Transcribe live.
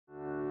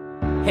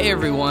Hey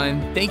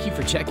everyone, thank you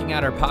for checking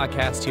out our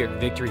podcast here at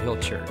Victory Hill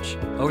Church.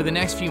 Over the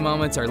next few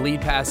moments, our lead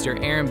pastor,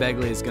 Aaron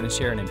Begley, is going to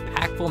share an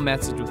impactful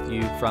message with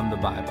you from the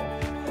Bible.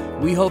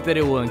 We hope that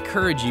it will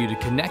encourage you to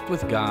connect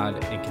with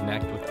God and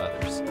connect with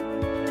others.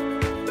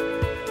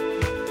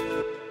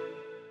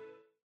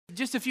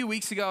 Just a few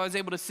weeks ago, I was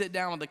able to sit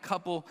down with a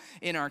couple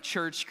in our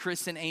church,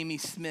 Chris and Amy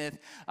Smith,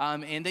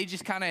 and they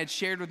just kind of had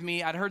shared with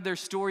me. I'd heard their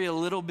story a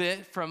little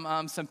bit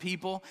from some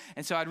people,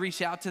 and so I'd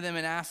reached out to them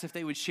and asked if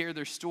they would share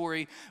their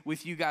story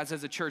with you guys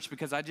as a church,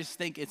 because I just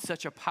think it's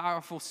such a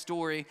powerful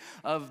story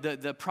of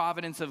the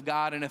providence of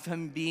God and of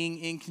Him being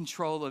in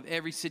control of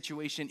every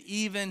situation,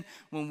 even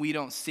when we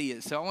don't see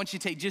it. So I want you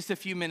to take just a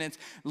few minutes,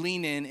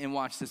 lean in, and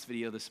watch this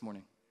video this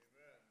morning.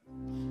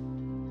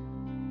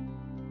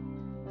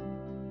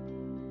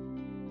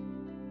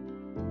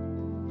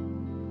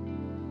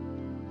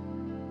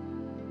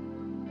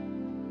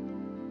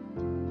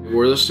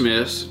 We're the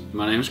Smiths.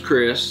 My name's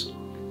Chris.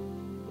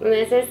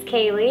 This is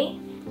Kaylee,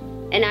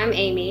 and I'm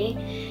Amy,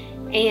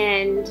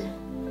 and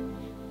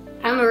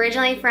I'm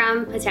originally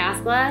from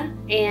Pataskala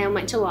and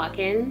went to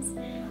Watkins.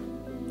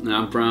 And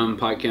I'm from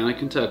Pike County,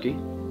 Kentucky,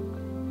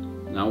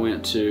 and I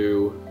went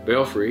to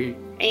Belfry.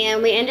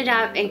 And we ended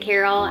up in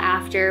Carroll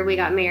after we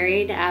got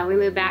married. We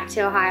moved back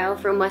to Ohio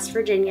from West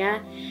Virginia.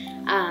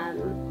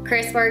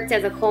 Chris worked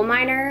as a coal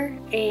miner,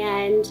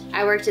 and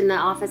I worked in the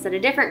office at a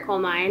different coal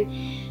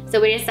mine. So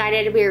we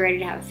decided we were ready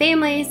to have a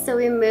family, so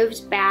we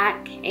moved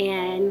back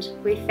and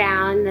we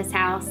found this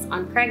house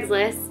on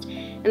Craigslist,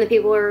 and the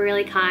people were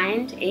really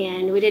kind,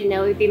 and we didn't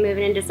know we'd be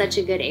moving into such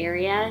a good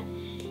area,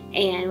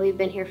 and we've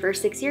been here for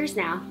 6 years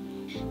now.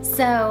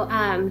 So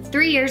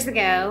 3 years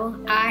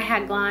ago, I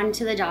had gone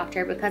to the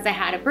doctor because I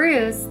had a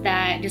bruise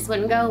that just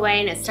wouldn't go away,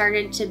 and it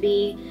started to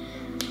be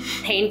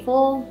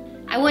painful.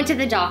 I went to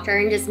the doctor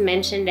and just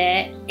mentioned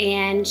it,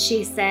 and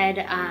she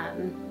said,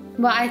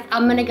 well,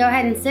 I'm gonna go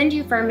ahead and send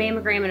you for a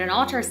mammogram and an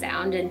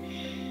ultrasound. And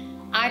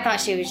I thought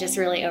she was just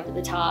really over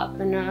the top.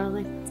 And I was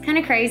like, it's kind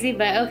of crazy,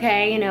 but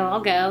okay, I'll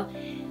go.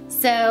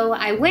 So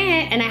I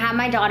went, and I had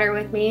my daughter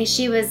with me.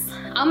 She was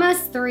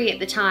almost 3 at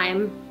the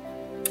time.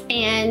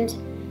 And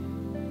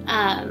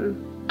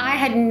I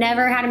had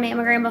never had a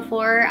mammogram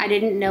before. I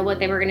didn't know what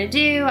they were gonna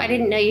do. I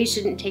didn't know you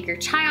shouldn't take your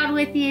child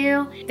with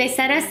you. They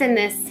set us in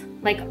this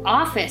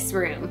office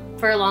room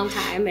for a long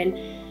time, and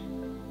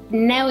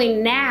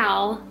knowing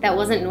now that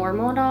wasn't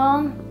normal at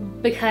all,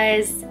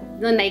 because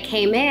when they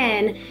came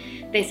in,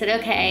 they said,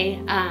 okay,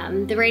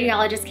 the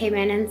radiologist came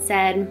in and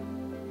said,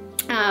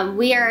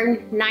 we are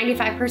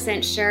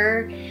 95%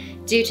 sure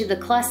due to the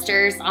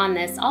clusters on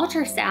this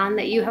ultrasound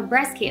that you have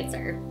breast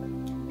cancer.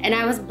 And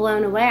I was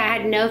blown away. I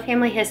had no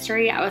family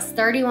history. I was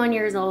 31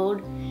 years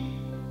old,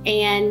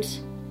 and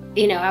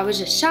I was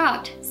just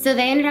shocked. So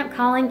they ended up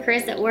calling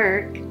Chris at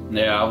work.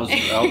 Yeah,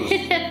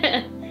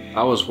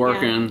 I was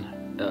working.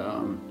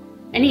 Yeah.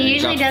 And he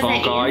usually doesn't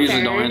answer. I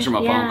usually don't answer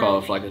my phone call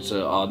if it's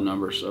an odd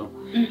number. So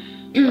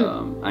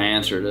I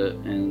answered it,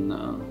 and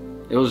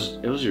it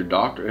was your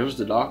doctor. It was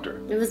the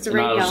doctor. It was the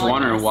radiologist. I was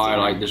wondering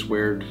why this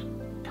weird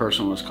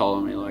person was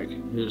calling me.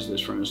 Who's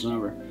this from his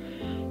number?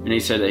 And he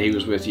said that he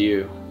was with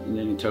you, and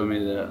then he told me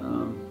that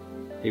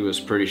he was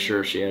pretty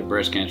sure she had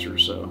breast cancer.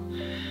 So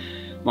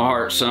my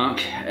heart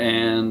sunk,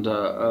 and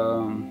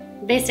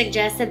they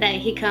suggested that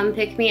he come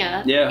pick me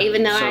up. Yeah,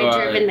 even though I had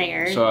driven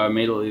there. So I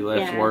immediately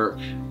left work.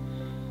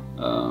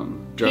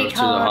 Drove to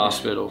the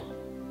hospital.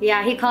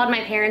 Yeah, he called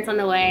my parents on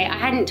the way. I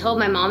hadn't told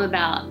my mom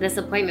about this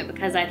appointment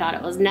because I thought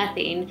it was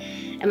nothing.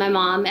 And my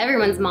mom,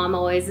 everyone's mom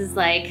always is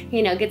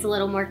gets a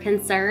little more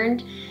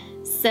concerned.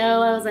 So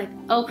I was like,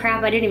 oh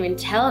crap, I didn't even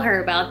tell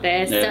her about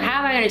this. Yeah. So how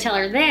am I going to tell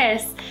her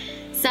this?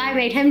 So I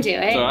made him do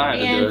it. So I had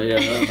to do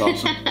it, yeah, that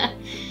was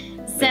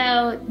awesome.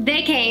 So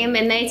they came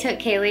and they took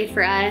Kaylee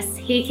for us.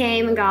 He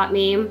came and got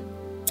me,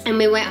 and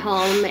we went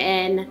home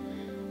and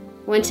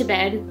went to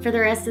bed for the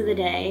rest of the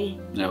day.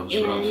 That was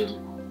rough.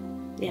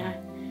 Yeah.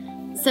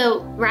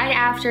 So right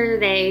after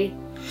they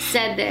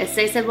said this,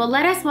 they said, well,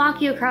 let us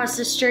walk you across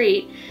the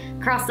street,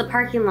 across the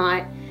parking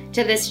lot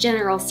to this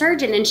general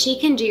surgeon, and she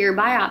can do your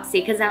biopsy,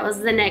 because that was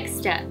the next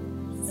step.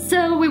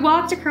 So we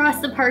walked across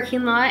the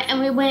parking lot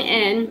and we went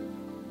in,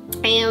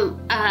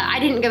 and I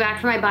didn't go back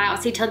for my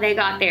biopsy till they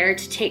got there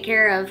to take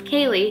care of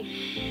Kaylee.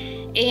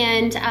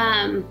 And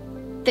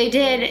they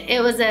did,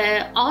 it was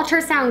a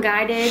ultrasound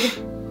guided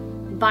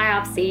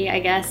biopsy, I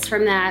guess,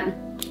 from that,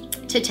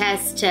 to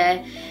test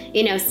to,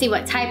 see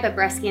what type of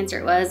breast cancer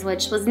it was,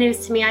 which was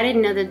news to me. I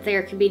didn't know that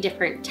there could be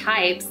different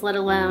types, let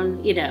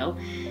alone,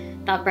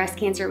 thought breast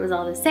cancer was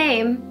all the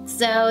same.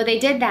 So they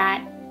did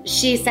that.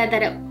 She said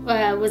that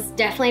it was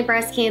definitely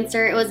breast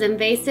cancer. It was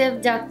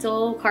invasive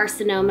ductal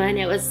carcinoma, and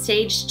it was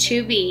stage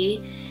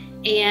 2B.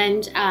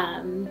 And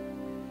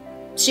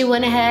she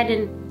went ahead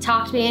and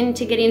talked me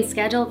into getting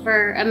scheduled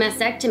for a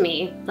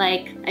mastectomy,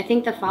 I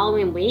think the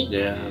following week.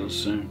 Yeah, it was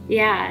soon.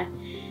 Yeah.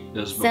 It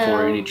was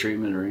before any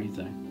treatment or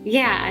anything.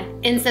 Yeah,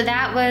 and so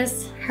that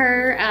was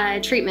her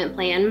treatment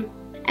plan.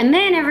 And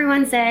then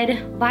everyone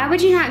said, why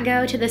would you not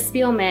go to the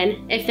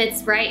Spielman if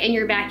it's right in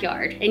your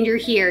backyard and you're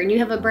here and you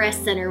have a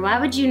breast center?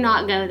 Why would you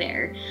not go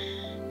there?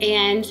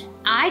 And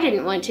I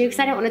didn't want to because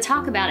I didn't want to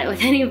talk about it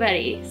with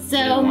anybody. So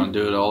You didn't want to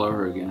do it all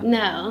over again.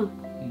 No.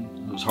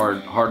 It was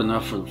hard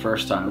enough for the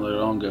first time, let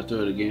alone go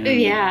through it again.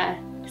 Yeah.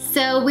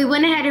 So we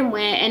went ahead and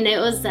went, and it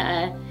was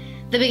the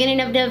beginning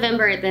of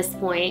November at this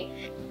point.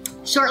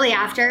 Shortly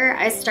after,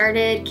 I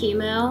started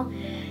chemo,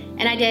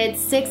 and I did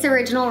 6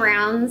 original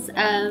rounds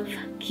of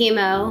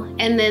chemo,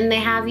 and then they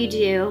have you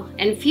do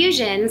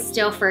infusions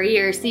still for a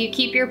year. So you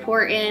keep your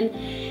port in,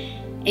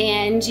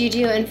 and you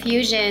do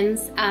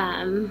infusions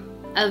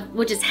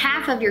which is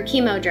half of your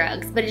chemo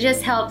drugs, but it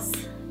just helps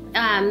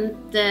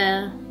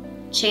the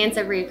chance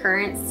of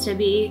recurrence to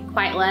be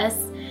quite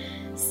less.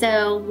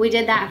 So we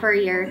did that for a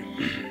year.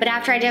 But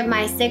after I did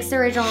my 6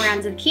 original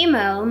rounds of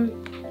chemo,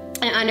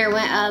 I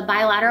underwent a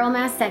bilateral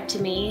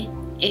mastectomy.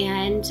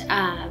 And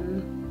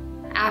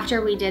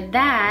after we did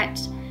that,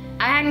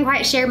 I hadn't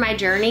quite shared my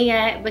journey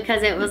yet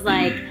because it was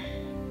like,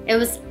 it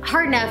was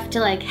hard enough to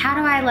like, how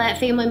do I let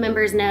family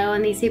members know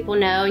and these people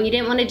know? And you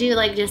didn't want to do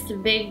like just a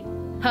big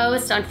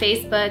post on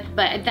Facebook,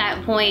 but at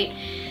that point,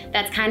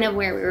 that's kind of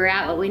where we were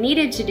at, what we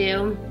needed to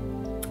do.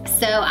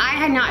 So I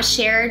had not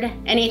shared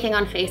anything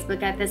on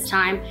Facebook at this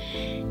time.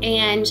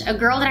 And a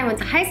girl that I went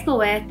to high school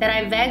with that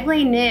I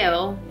vaguely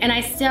knew, and I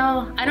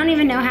don't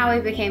even know how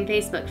we became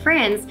Facebook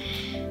friends,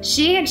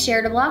 she had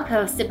shared a blog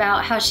post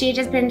about how she had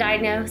just been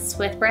diagnosed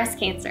with breast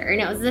cancer. And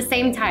it was the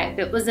same type.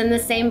 It was in the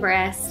same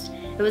breast.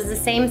 It was the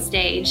same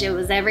stage. It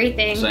was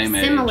everything Same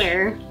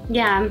similar. age.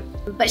 Yeah.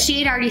 But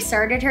she had already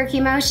started her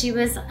chemo. She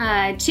was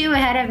 2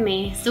 ahead of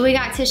me. So we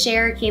got to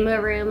share a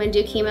chemo room and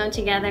do chemo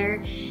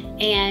together.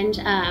 And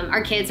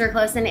our kids were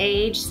close in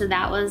age, so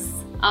that was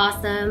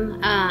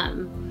awesome.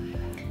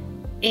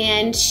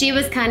 And she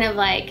was kind of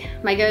like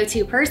my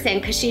go-to person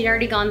because she'd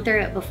already gone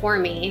through it before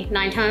me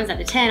 9 times out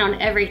of 10 on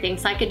everything.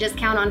 So I could just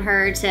count on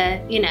her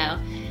to,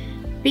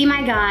 be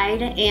my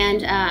guide.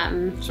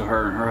 And So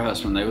her and her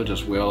husband, they would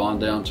just wheel on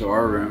down to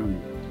our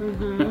room.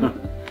 mhm,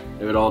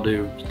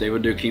 They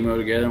would do chemo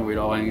together and we'd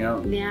all hang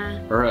out. yeah,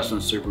 Her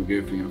husband's super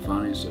goofy and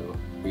funny, so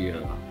we made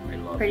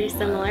a lot pretty of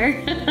people laugh.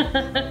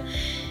 similar.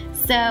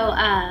 So,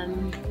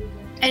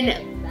 and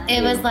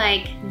it was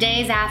like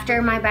days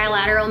after my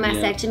bilateral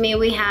mastectomy,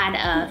 we had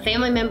a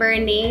family member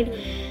in need,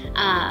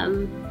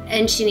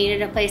 and she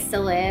needed a place to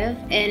live.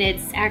 And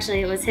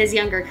it was his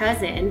younger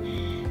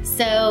cousin.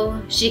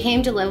 So she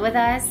came to live with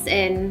us,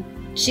 and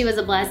she was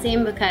a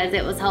blessing because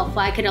it was helpful.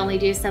 I could only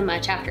do so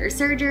much after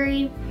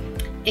surgery,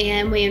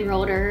 and we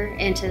enrolled her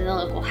into the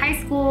local high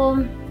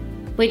school.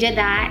 We did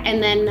that,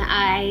 and then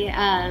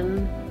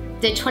I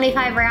did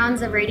 25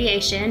 rounds of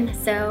radiation.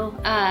 So,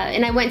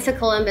 and I went to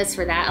Columbus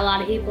for that. A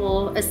lot of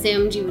people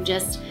assumed you would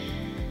just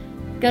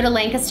go to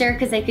Lancaster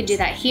because they could do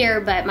that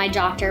here, but my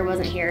doctor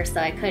wasn't here, so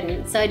I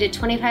couldn't. So I did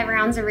 25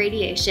 rounds of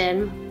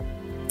radiation,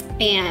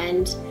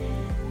 and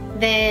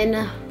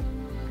then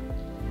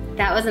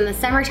that was in the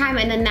summertime.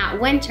 And then that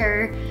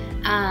winter,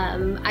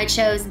 I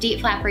chose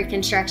deep flap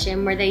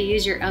reconstruction, where they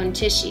use your own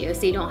tissue,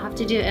 so you don't have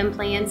to do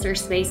implants or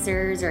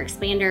spacers or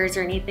expanders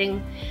or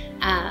anything.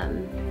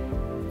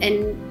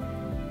 And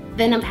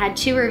then I've had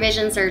 2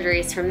 revision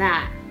surgeries from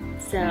that.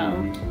 So,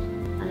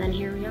 and then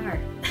here we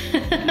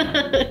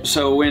are.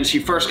 So when she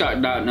first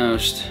got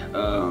diagnosed,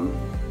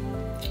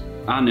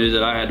 I knew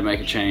that I had to make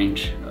a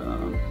change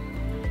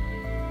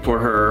for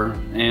her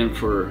and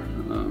for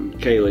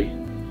Kaylee.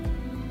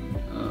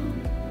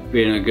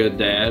 Being a good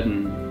dad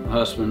and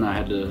husband, I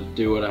had to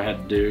do what I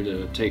had to do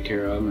to take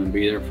care of them and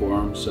be there for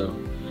them. So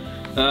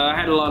I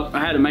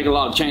had to make a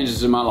lot of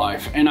changes in my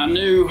life, and I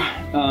knew,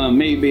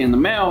 me being the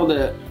male,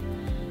 that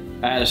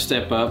I had to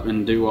step up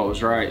and do what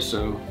was right.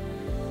 So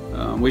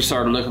we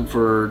started looking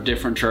for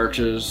different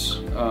churches,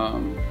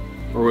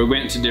 or we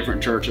went to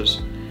different churches.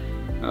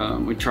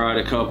 We tried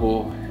a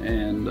couple,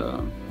 and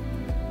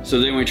so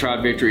then we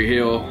tried Victory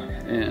Hill,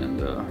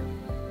 and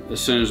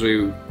as soon as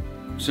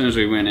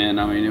we went in,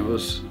 I mean, it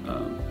was,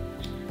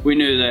 we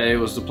knew that it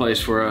was the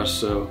place for us.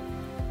 So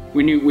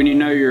when you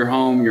know you're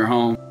home, you're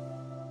home.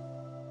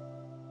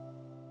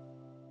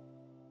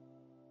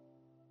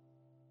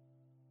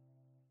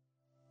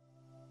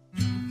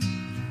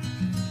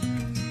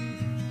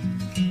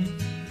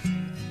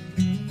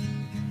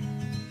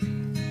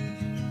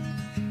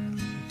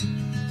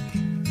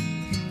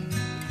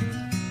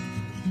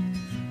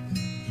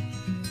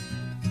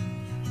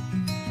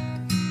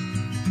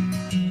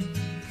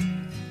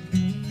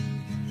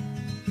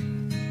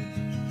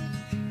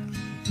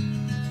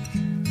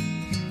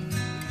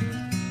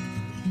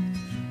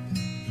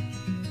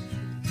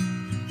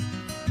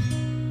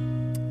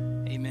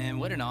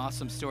 What an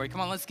awesome story. Come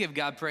on, let's give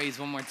God praise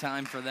one more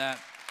time for that.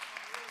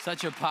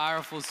 Such a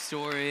powerful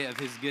story of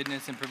his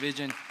goodness and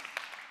provision.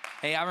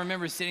 Hey, I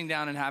remember sitting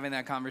down and having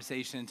that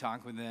conversation and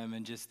talking with them,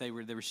 and just they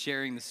were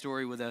sharing the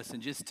story with us,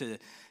 and just to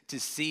to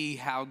see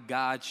how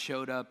God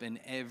showed up in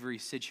every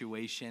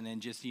situation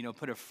and just,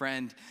 put a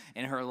friend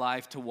in her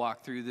life to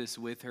walk through this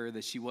with her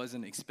that she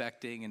wasn't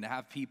expecting, and to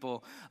have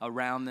people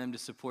around them to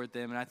support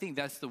them. And I think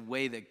that's the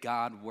way that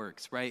God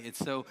works, right? It's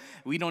so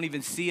we don't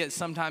even see it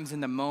sometimes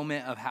in the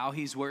moment of how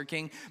he's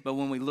working, but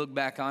when we look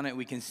back on it,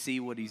 we can see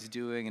what he's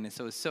doing. And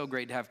so it's so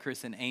great to have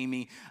Chris and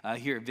Amy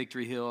here at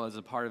Victory Hill as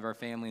a part of our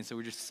family. And so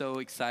we're just so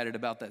excited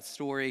about that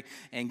story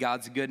and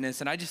God's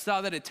goodness. And I just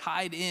thought that it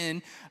tied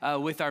in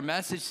with our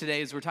message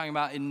today as we're talking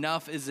about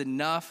enough is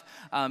enough.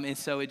 And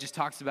so it just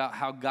talks about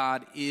how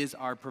God is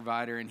our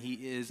provider and he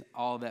is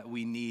all that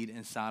we need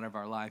inside of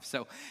our life.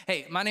 So,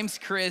 hey, my name's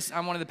Chris.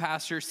 I'm one of the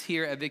pastors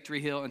here at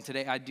Victory Hill. And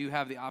today I do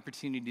have the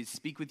opportunity to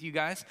speak with you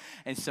guys.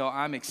 And so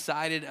I'm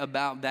excited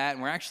about that.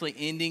 And we're actually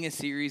ending a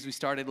series we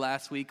started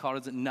last week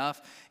called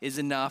Enough is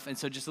Enough. And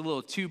so just a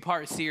little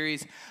 2-part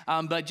series.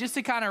 But just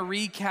to kind of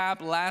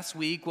recap last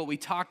week, what we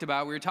talked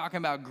about, we were talking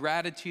about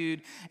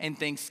gratitude and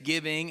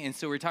thanksgiving. And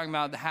so we're talking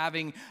about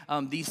having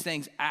these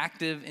things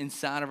active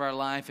inside of our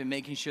life and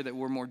making sure that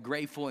we're more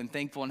grateful and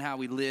thankful in how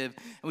we live.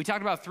 And we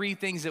talked about 3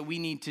 things that we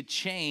need to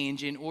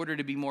change in order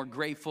to be more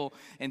grateful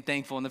and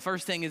thankful. And the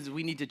first thing is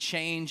we need to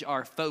change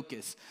our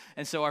focus.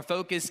 And so our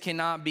focus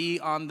cannot be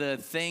on the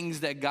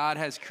things that God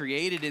has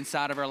created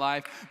inside of our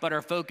life, but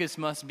our focus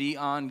must be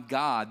on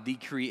God, the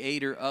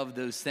creator of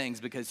those things,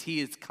 because he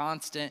is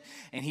constant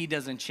and he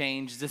doesn't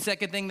change. The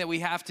second thing that we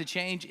have to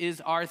change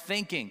is our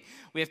thinking.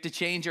 We have to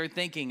change our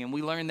thinking, and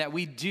we learn that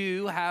we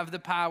do have the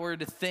power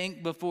to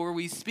think before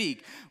we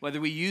speak. Whether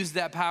we use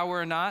that power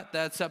or not,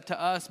 that's up to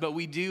us, but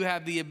we do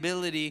have the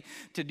ability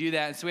to do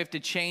that. And so we have to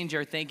change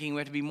our thinking. We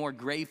have to be more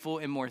grateful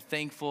and more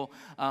thankful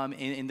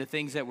in the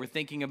things that we're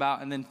thinking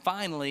about. And then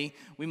finally,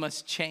 we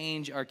must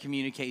change our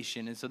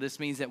communication. And so this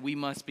means that we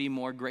must be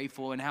more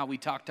grateful in how we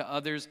talk to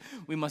others.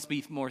 We must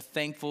be more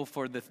thankful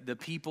for the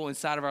people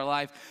inside of our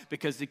life,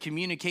 because the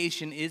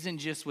communication isn't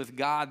just with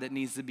God that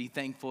needs to be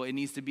thankful. It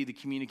needs to be the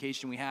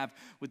communication we have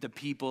with the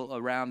people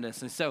around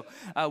us. And so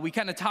we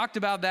kind of talked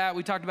about that.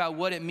 We talked about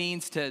what it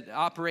means to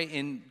operate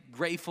in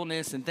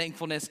gratefulness and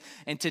thankfulness.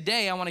 And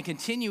today I want to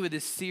continue with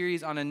this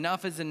series on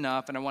Enough is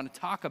Enough, and I want to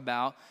talk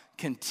about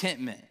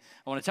contentment.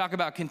 I want to talk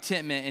about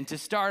contentment. And to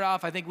start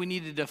off, I think we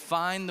need to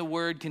define the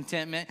word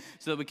contentment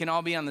so that we can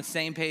all be on the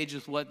same page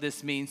with what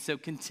this means. So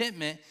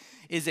contentment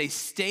is a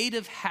state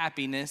of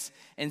happiness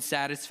and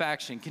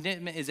satisfaction.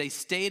 Contentment is a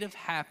state of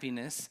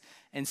happiness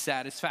and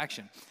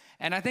satisfaction.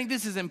 And I think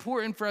this is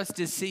important for us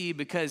to see,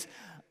 because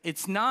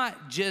it's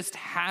not just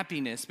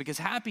happiness, because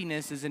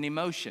happiness is an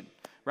emotion,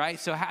 right?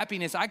 So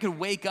happiness, I could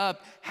wake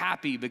up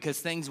happy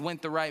because things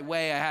went the right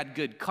way. I had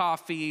good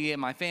coffee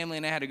and my family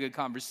and I had a good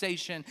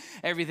conversation.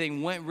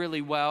 Everything went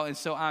really well. And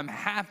so I'm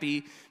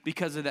happy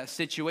because of that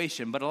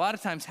situation. But a lot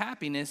of times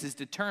happiness is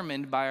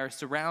determined by our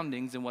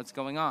surroundings and what's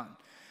going on.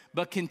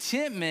 But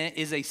contentment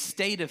is a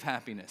state of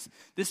happiness.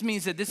 This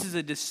means that this is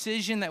a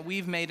decision that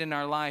we've made in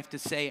our life to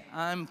say,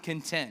 I'm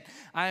content.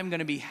 I'm going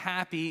to be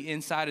happy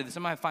inside of this.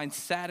 I'm going to find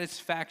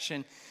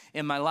satisfaction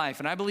in my life.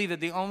 And I believe that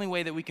the only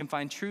way that we can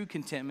find true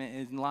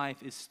contentment in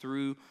life is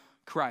through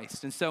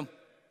Christ. And so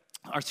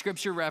our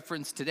scripture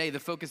reference today, the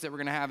focus that we're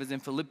going to have is in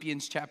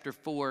Philippians chapter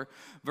 4,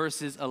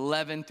 verses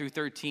 11 through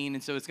 13.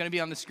 And so it's going to be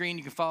on the screen.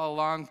 You can follow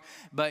along.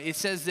 But it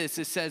says this.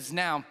 It says,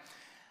 now,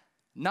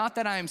 not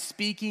that I am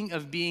speaking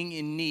of being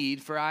in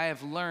need, for I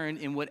have learned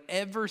in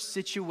whatever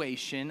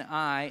situation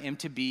I am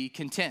to be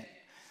content.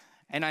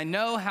 And I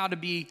know how to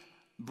be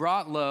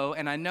brought low,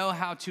 and I know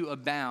how to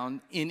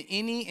abound. In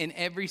any and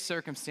every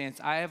circumstance,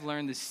 I have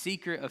learned the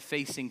secret of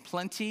facing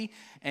plenty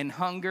and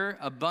hunger,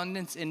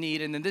 abundance and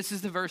need. And then this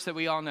is the verse that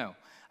we all know.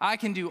 I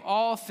can do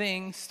all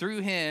things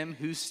through him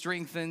who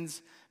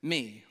strengthens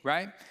me,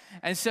 right?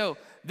 And so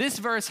this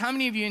verse, how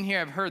many of you in here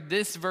have heard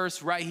this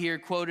verse right here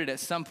quoted at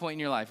some point in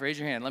your life? Raise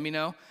your hand. Let me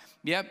know.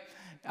 Yep.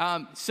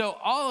 So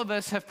all of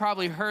us have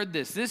probably heard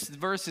this. This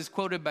verse is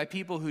quoted by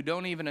people who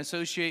don't even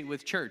associate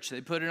with church. They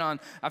put it on,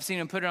 I've seen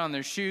them put it on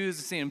their shoes.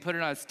 I've seen them put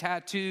it on as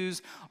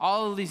tattoos,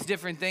 all of these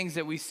different things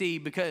that we see,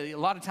 because a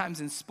lot of times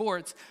in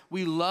sports,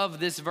 we love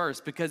this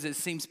verse because it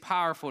seems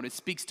powerful and it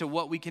speaks to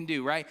what we can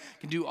do, right?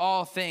 Can do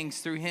all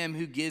things through him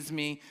who gives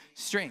me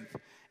strength.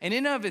 And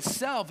in and of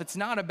itself, it's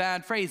not a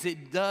bad phrase.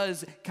 It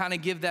does kind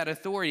of give that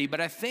authority. But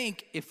I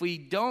think if we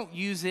don't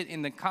use it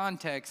in the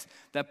context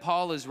that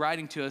Paul is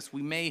writing to us,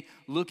 we may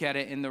look at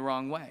it in the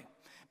wrong way.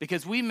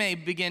 Because we may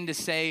begin to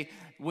say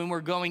when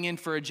we're going in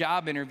for a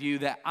job interview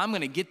that I'm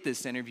going to get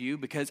this interview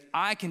because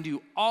I can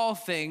do all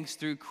things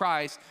through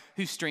Christ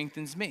who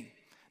strengthens me.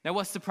 Now,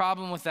 what's the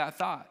problem with that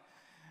thought?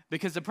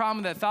 Because the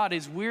problem with that thought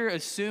is we're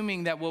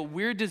assuming that what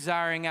we're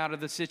desiring out of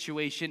the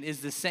situation is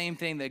the same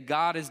thing that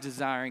God is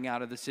desiring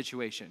out of the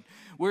situation.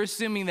 We're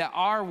assuming that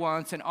our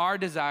wants and our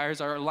desires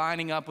are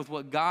lining up with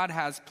what God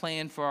has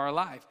planned for our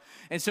life.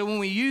 And so when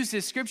we use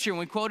this scripture and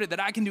we quote it,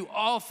 that I can do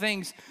all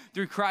things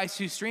through Christ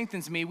who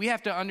strengthens me, we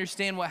have to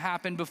understand what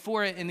happened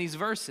before it in these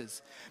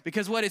verses.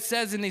 Because what it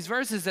says in these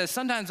verses is that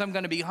sometimes I'm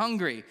going to be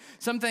hungry.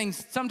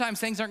 Sometimes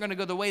things aren't going to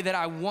go the way that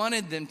I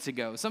wanted them to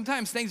go.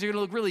 Sometimes things are going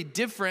to look really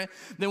different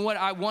than what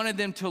I wanted wanted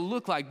them to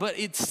look like. But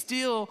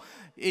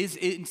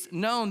it's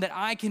known that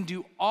I can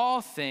do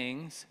all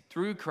things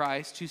through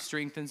Christ who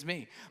strengthens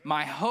me.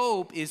 My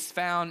hope is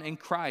found in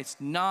Christ,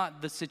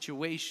 not the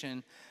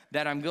situation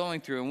that I'm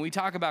going through. And when we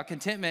talk about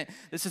contentment,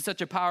 this is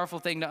such a powerful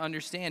thing to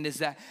understand,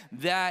 is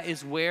that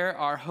is where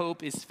our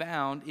hope is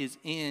found, is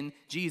in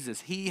Jesus.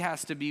 He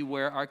has to be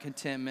where our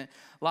contentment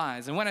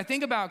lies. And when I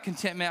think about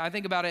contentment, I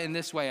think about it in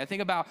this way. I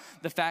think about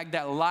the fact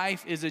that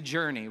life is a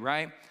journey,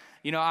 right?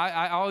 You know,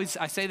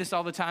 I say this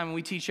all the time when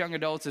we teach young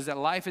adults, is that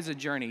life is a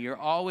journey. You're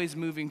always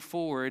moving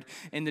forward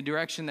in the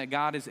direction that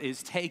God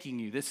is taking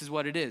you. This is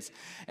what it is.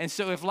 And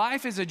so if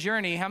life is a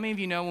journey, how many of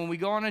you know when we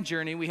go on a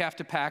journey, we have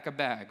to pack a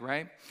bag,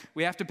 right?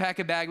 We have to pack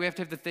a bag. We have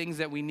to have the things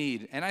that we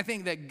need. And I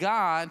think that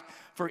God,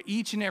 for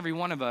each and every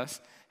one of us,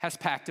 has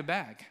packed a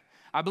bag.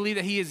 I believe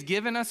that he has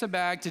given us a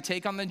bag to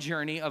take on the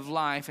journey of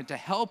life and to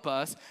help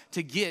us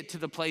to get to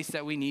the place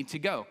that we need to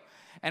go.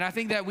 And I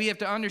think that we have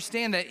to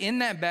understand that in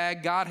that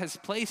bag, God has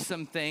placed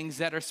some things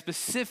that are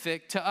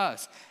specific to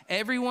us.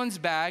 Everyone's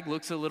bag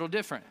looks a little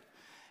different.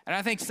 And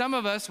I think some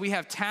of us, we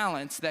have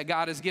talents that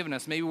God has given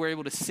us. Maybe we're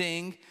able to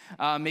sing.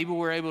 Maybe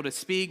we're able to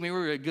speak. Maybe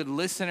we're a good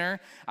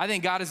listener. I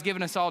think God has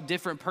given us all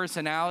different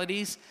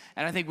personalities.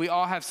 And I think we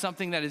all have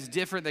something that is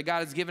different that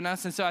God has given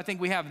us. And so I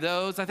think we have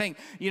those. I think,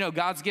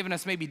 God's given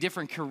us maybe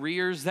different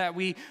careers that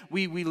we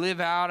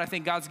live out. I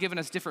think God's given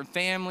us different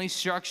family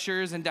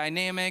structures and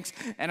dynamics.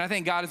 And I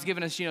think God has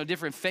given us,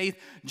 different faith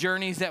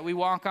journeys that we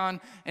walk on.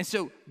 And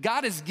so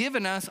God has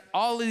given us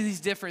all of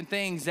these different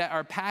things that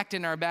are packed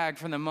in our bag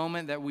from the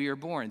moment that we are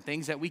born.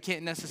 Things that we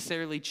can't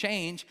necessarily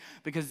change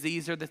because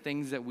these are the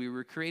things that we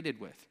were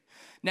created with.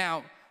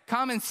 Now,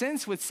 common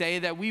sense would say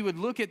that we would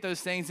look at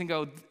those things and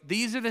go,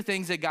 these are the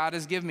things that God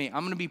has given me.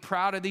 I'm going to be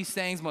proud of these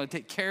things. I'm going to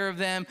take care of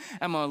them.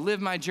 I'm going to live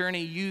my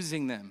journey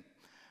using them.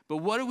 But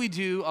what do we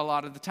do a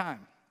lot of the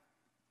time?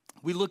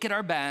 We look at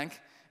our bag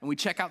and we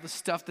check out the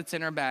stuff that's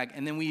in our bag,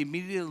 and then we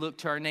immediately look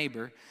to our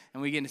neighbor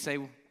and we begin to say,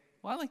 well,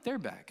 I like their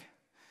bag.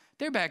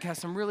 Their bag has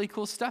some really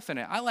cool stuff in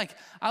it. I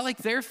like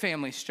their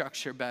family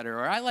structure better,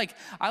 or I like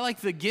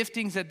the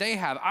giftings that they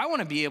have. I want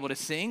to be able to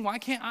sing. Why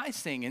can't I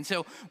sing? And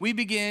so we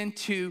begin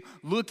to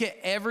look at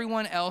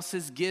everyone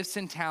else's gifts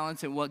and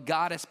talents and what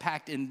God has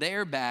packed in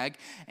their bag,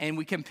 and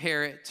we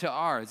compare it to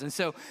ours. And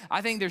so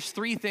I think there's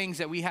three things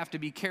that we have to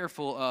be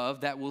careful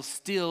of that will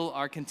steal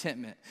our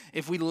contentment.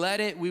 If we let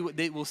it,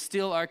 it will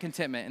steal our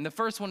contentment. And the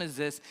first one is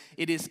this: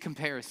 it is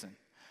comparison.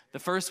 The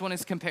first one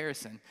is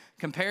comparison.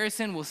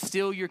 Comparison will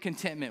steal your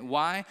contentment.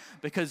 Why?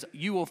 Because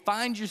you will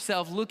find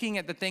yourself looking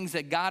at the things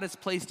that God has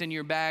placed in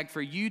your bag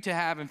for you to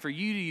have and for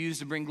you to use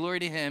to bring glory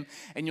to him,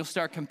 and you'll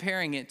start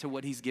comparing it to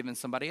what he's given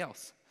somebody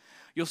else.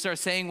 You'll start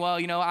saying, well,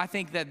 I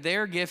think that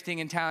their gifting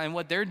and talent and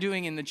what they're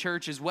doing in the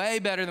church is way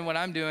better than what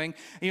I'm doing.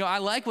 I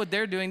like what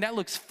they're doing. That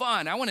looks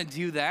fun. I want to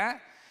do that.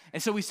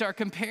 And so we start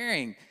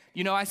comparing.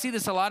 I see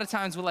this a lot of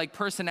times with like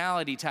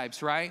personality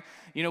types, right?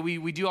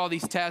 We do all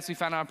these tests, we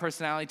find out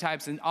personality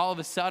types, and all of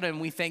a sudden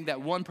we think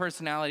that one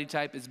personality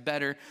type is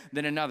better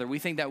than another. We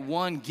think that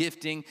one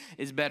gifting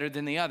is better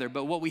than the other.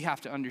 But what we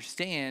have to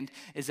understand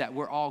is that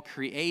we're all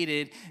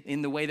created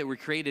in the way that we're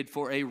created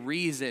for a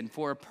reason,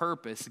 for a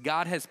purpose.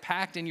 God has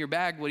packed in your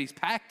bag what he's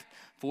packed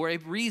for a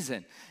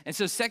reason. And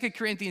so 2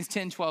 Corinthians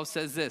 10:12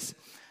 says this.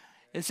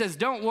 It says,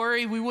 don't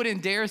worry, we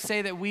wouldn't dare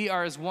say that we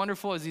are as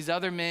wonderful as these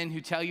other men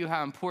who tell you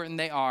how important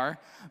they are,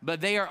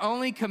 but they are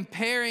only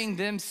comparing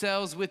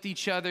themselves with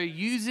each other,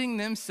 using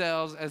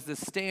themselves as the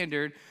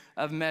standard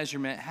of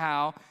measurement.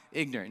 How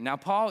ignorant. Now,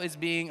 Paul is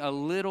being a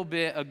little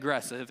bit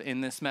aggressive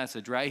in this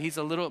message, right?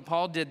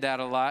 Paul did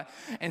that a lot.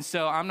 And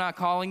so I'm not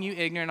calling you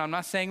ignorant. I'm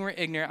not saying we're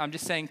ignorant. I'm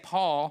just saying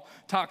Paul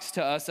talks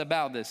to us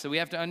about this. So we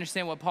have to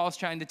understand what Paul's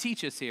trying to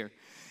teach us here.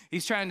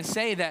 He's trying to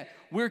say that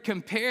we're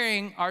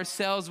comparing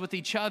ourselves with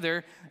each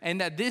other and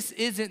that this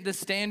isn't the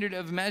standard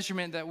of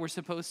measurement that we're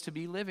supposed to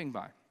be living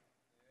by.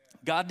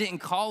 God didn't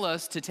call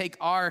us to take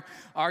our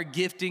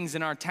giftings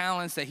and our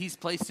talents that he's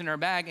placed in our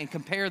bag and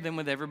compare them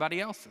with everybody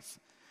else's.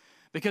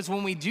 Because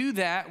when we do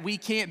that, we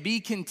can't be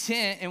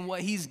content in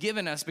what he's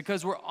given us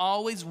because we're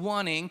always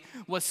wanting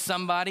what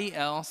somebody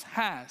else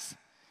has.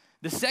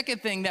 The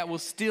second thing that will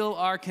steal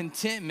our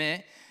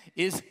contentment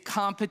is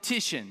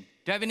competition.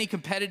 Do I have any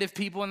competitive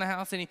people in the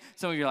house?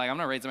 Some of you are like, I'm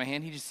not raising my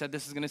hand. He just said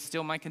this is going to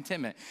steal my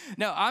contentment.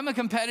 No, I'm a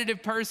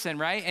competitive person,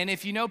 right? And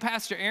if you know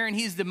Pastor Aaron,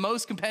 he's the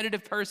most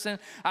competitive person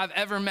I've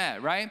ever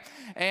met, right?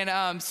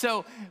 And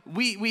so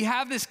we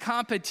have this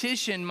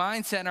competition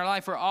mindset in our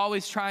life. We're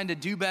always trying to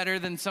do better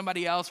than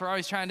somebody else. We're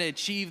always trying to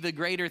achieve the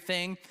greater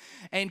thing.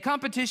 And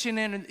competition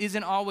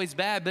isn't always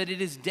bad, but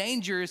it is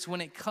dangerous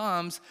when it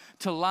comes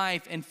to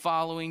life and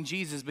following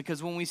Jesus.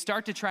 Because when we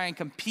start to try and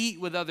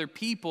compete with other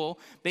people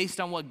based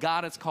on what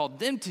God has called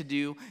them to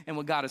do and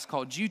what God has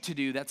called you to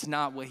do, that's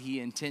not what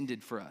he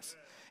intended for us.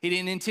 He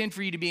didn't intend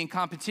for you to be in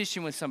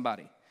competition with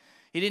somebody.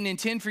 He didn't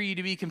intend for you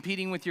to be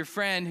competing with your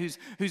friend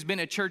who's been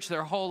at church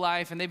their whole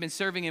life and they've been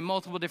serving in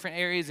multiple different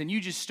areas and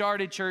you just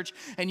started church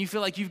and you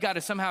feel like you've got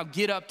to somehow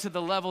get up to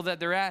the level that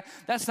they're at.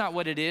 That's not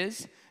what it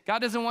is. God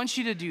doesn't want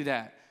you to do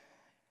that.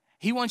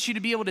 He wants you to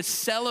be able to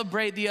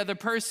celebrate the other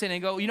person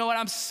and go, you know what,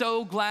 I'm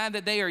so glad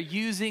that they are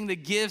using the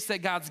gifts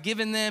that God's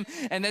given them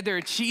and that they're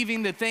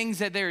achieving the things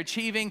that they're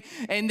achieving.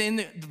 And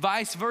then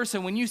vice versa.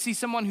 When you see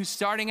someone who's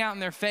starting out in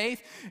their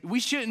faith, we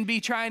shouldn't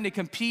be trying to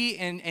compete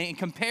and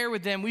compare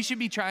with them. We should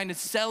be trying to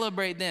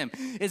celebrate them.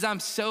 I'm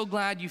so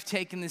glad you've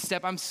taken this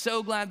step. I'm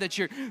so glad that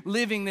you're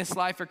living this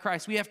life for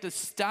Christ. We have to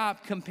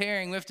stop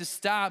comparing. We have to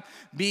stop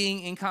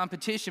being in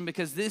competition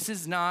because this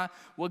is not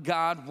what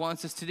God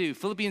wants us to do.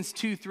 Philippians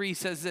 2:3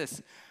 says this.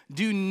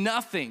 Do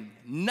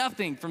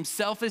nothing from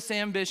selfish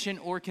ambition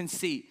or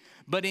conceit,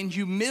 but in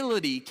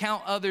humility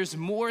count others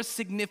more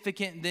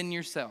significant than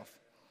yourself.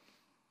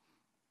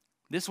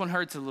 This one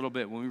hurts a little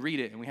bit when we read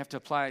it and we have to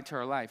apply it to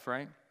our life,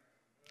 right?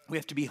 We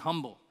have to be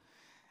humble.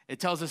 It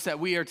tells us that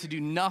we are to do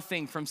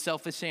nothing from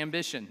selfish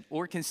ambition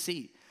or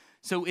conceit.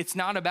 So it's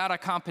not about a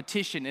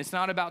competition. It's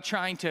not about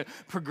trying to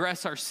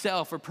progress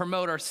ourselves or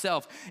promote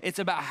ourselves. It's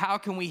about how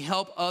can we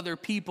help other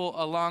people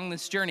along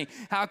this journey?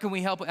 How can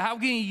we help? How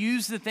can you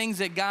use the things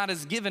that God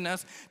has given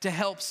us to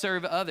help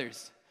serve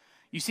others?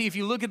 You see, if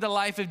you look at the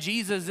life of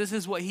Jesus, this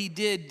is what he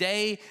did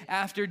day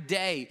after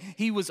day.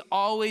 He was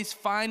always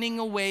finding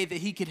a way that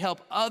he could help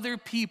other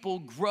people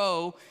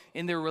grow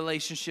in their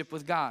relationship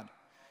with God.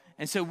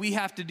 And so we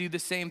have to do the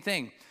same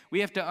thing. We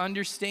have to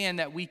understand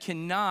that we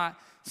cannot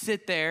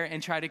sit there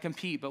and try to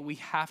compete, but we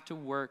have to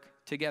work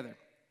together.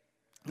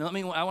 Now,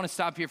 I want to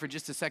stop here for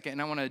just a second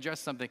and I want to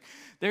address something.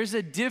 There's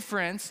a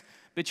difference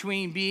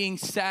between being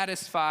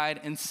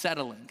satisfied and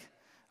settling.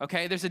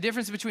 Okay, there's a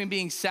difference between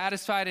being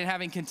satisfied and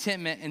having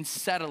contentment and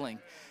settling.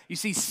 You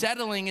see,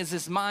 settling is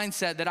this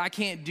mindset that I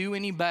can't do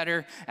any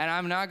better and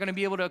I'm not gonna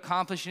be able to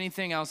accomplish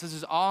anything else. This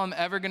is all I'm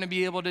ever gonna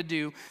be able to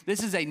do.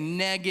 This is a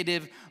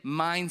negative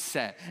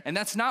mindset. And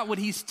that's not what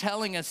he's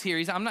telling us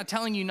here. I'm not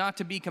telling you not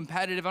to be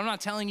competitive. I'm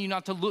not telling you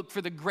not to look for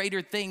the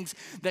greater things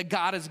that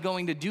God is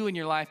going to do in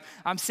your life.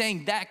 I'm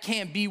saying that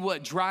can't be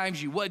what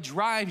drives you. What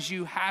drives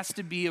you has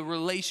to be a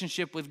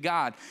relationship with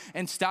God.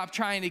 And stop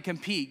trying to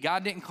compete.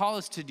 God didn't call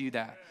us to do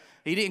that.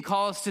 He didn't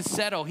call us to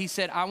settle. He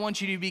said, I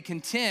want you to be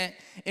content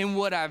in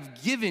what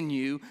I've given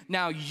you.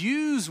 Now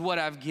use what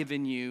I've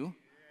given you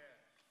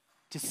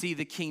to see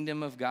the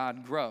kingdom of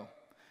God grow.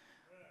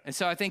 And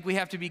so I think we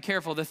have to be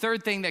careful. The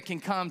third thing that can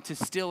come to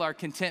steal our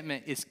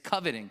contentment is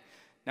coveting.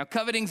 Now,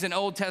 coveting's an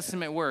Old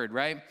Testament word,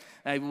 right?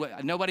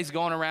 Nobody's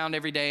going around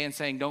every day and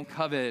saying, don't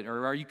covet,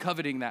 or are you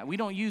coveting that? We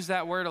don't use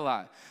that word a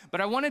lot.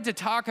 But I wanted to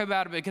talk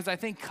about it because I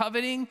think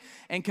coveting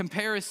and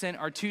comparison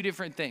are two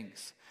different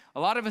things. A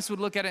lot of us would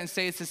look at it and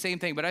say it's the same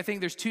thing, but I think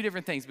there's two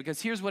different things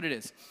because here's what it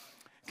is.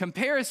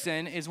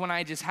 Comparison is when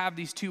I just have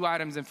these two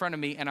items in front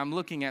of me and I'm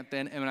looking at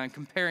them and I'm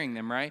comparing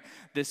them, right?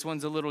 This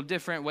one's a little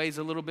different, weighs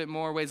a little bit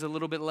more, weighs a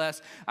little bit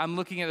less. I'm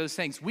looking at those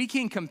things. We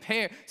can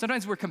compare.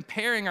 Sometimes we're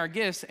comparing our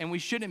gifts and we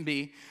shouldn't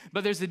be,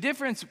 but there's a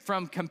difference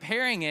from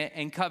comparing it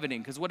and coveting,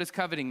 because what does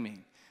coveting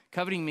mean?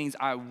 Coveting means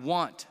I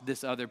want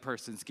this other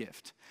person's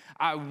gift.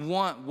 I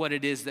want what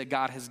it is that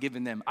God has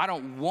given them. I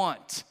don't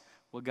want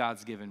what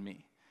God's given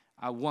me.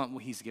 I want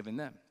what he's given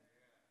them.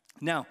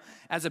 Now,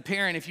 as a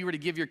parent, if you were to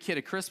give your kid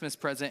a Christmas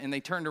present and they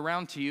turned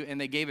around to you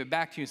and they gave it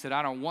back to you and said,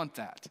 I don't want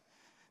that.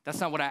 That's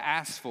not what I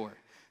asked for.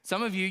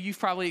 Some of you, you've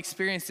probably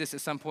experienced this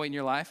at some point in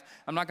your life.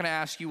 I'm not gonna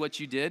ask you what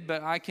you did,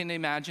 but I can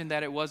imagine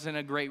that it wasn't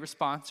a great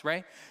response,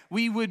 right?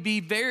 We would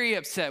be very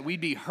upset. We'd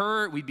be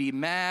hurt, we'd be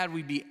mad,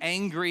 we'd be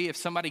angry if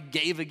somebody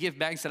gave a gift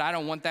back and said, I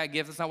don't want that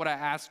gift, that's not what I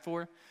asked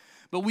for.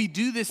 But we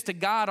do this to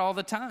God all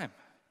the time.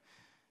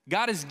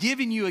 God has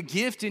given you a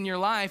gift in your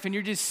life and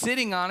you're just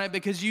sitting on it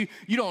because you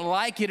don't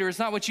like it or it's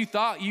not what you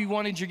thought you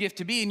wanted your gift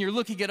to be, and you're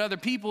looking at other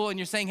people and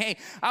you're saying, hey,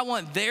 I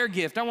want their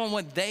gift. I want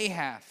what they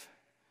have.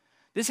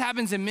 This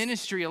happens in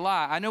ministry a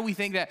lot. I know we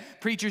think that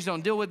preachers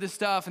don't deal with this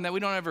stuff and that we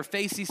don't ever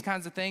face these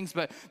kinds of things,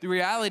 but the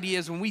reality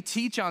is when we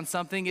teach on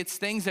something, it's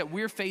things that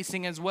we're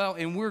facing as well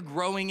and we're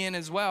growing in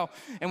as well,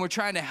 and we're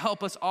trying to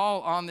help us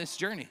all on this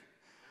journey.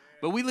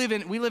 But we live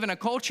in a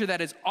culture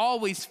that is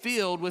always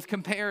filled with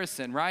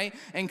comparison, right?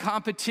 And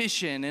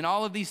competition and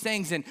all of these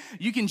things. And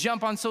you can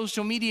jump on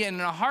social media and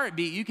in a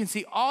heartbeat, you can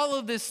see all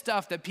of this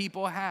stuff that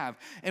people have.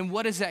 And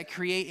what does that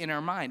create in our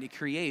mind? It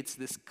creates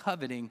this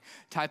coveting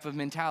type of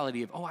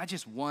mentality of, oh, I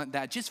just want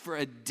that. Just for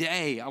a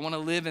day, I want to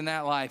live in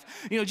that life.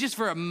 Just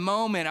for a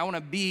moment, I want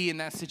to be in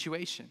that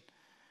situation.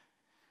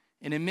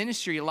 And in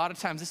ministry, a lot of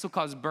times this will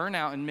cause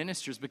burnout in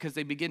ministers because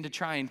they begin to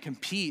try and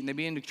compete and they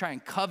begin to try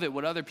and covet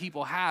what other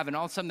people have. And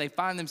all of a sudden they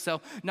find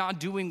themselves not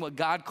doing what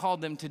God called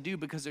them to do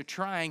because they're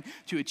trying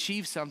to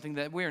achieve something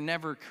that we're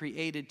never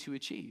created to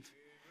achieve.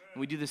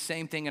 And we do the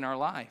same thing in our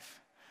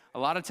life. A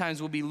lot of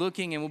times we'll be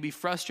looking and we'll be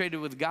frustrated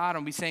with God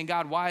and we'll be saying,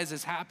 God, why is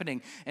this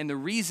happening? And the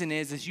reason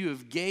is you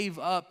have gave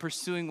up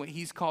pursuing what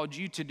he's called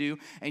you to do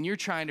and you're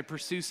trying to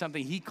pursue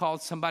something he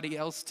called somebody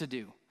else to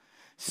do.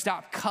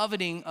 Stop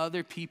coveting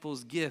other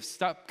people's gifts.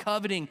 Stop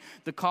coveting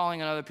the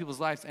calling on other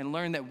people's lives and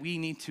learn that we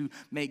need to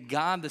make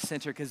God the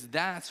center because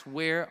that's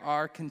where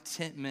our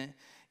contentment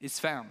is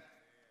found.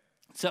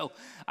 So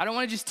I don't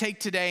want to just take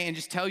today and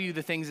just tell you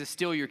the things that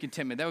steal your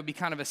contentment. That would be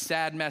kind of a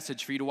sad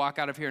message for you to walk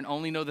out of here and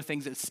only know the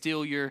things that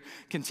steal your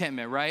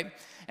contentment, right?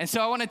 And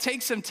so I want to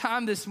take some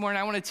time this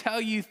morning. I want to tell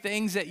you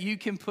things that you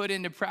can put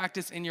into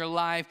practice in your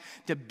life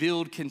to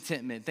build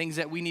contentment, things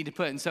that we need to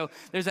put. And so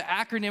there's an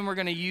acronym we're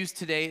going to use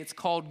today. It's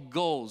called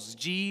GOALS,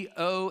 G-O-A-L-S,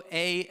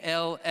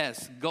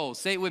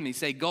 goals. Say it with me.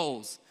 Say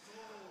goals.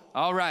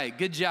 All right,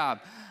 good job.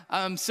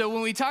 So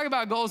when we talk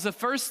about goals, the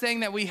first thing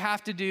that we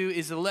have to do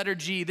is the letter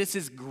G. This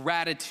is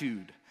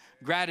gratitude.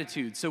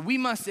 Gratitude. So we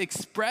must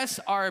express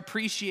our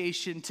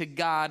appreciation to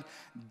God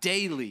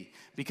daily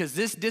because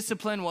this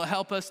discipline will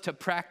help us to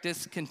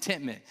practice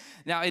contentment.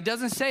 Now, it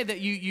doesn't say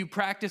that you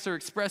practice or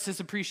express this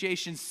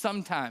appreciation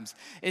sometimes.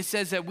 It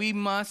says that we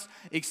must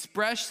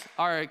express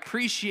our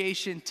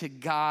appreciation to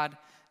God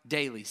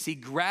daily. See,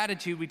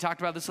 gratitude, we talked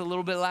about this a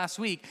little bit last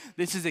week.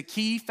 This is a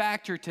key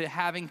factor to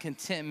having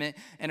contentment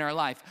in our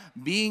life,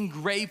 being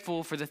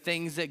grateful for the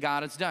things that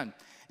God has done.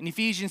 In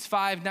Ephesians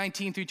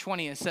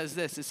 5:19-20, it says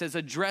this. It says,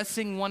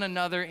 addressing one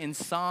another in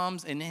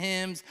psalms and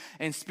hymns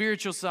and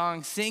spiritual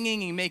songs,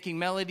 singing and making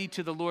melody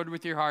to the Lord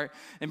with your heart.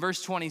 And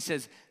verse 20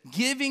 says,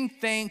 giving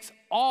thanks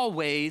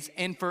always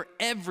and for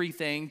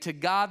everything to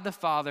God the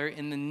Father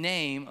in the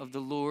name of the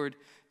Lord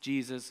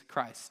Jesus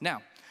Christ.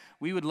 Now,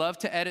 we would love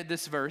to edit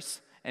this verse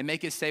and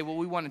make it say what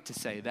we want it to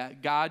say,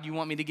 that God, you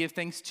want me to give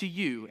thanks to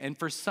you and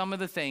for some of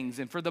the things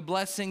and for the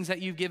blessings that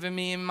you've given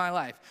me in my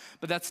life.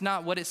 But that's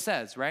not what it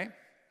says, right?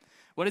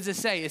 What does it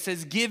say? It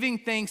says giving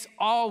thanks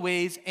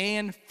always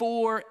and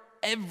for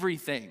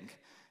everything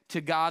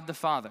to God the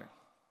Father.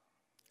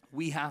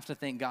 We have to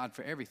thank God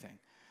for everything.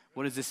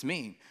 What does this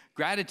mean?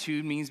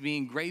 Gratitude means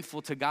being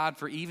grateful to God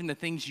for even the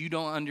things you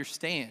don't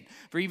understand,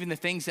 for even the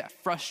things that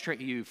frustrate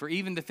you, for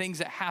even the things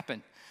that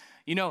happen.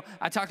 You know,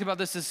 I talked about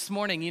this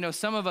morning. You know,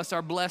 some of us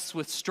are blessed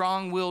with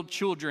strong-willed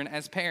children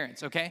as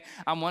parents, okay?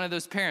 I'm one of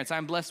those parents.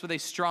 I'm blessed with a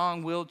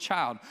strong-willed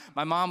child.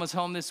 My mom was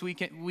home this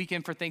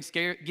weekend for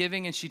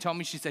Thanksgiving, and she told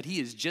me, she said, he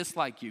is just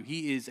like you.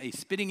 He is a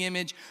spitting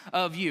image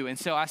of you. And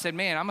so I said,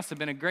 man, I must have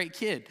been a great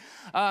kid.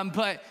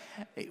 But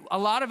a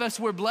lot of us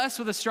were blessed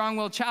with a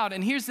strong-willed child.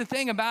 And here's the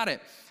thing about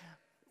it.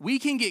 We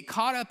can get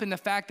caught up in the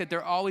fact that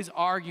they're always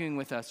arguing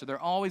with us or they're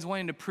always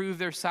wanting to prove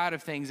their side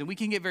of things, and we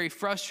can get very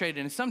frustrated,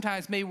 and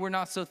sometimes maybe we're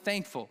not so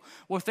thankful.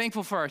 We're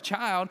thankful for our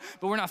child,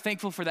 but we're not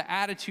thankful for the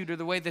attitude or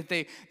the way that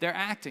they're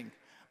acting.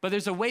 But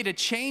there's a way to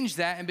change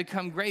that and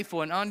become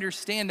grateful and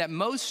understand that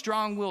most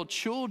strong-willed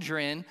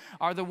children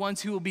are the ones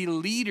who will be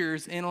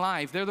leaders in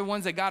life. They're the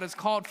ones that God has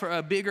called for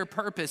a bigger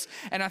purpose.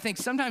 And I think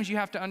sometimes you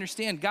have to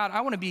understand, God, I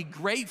want to be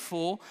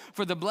grateful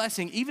for the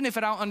blessing. Even if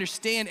I don't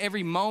understand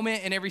every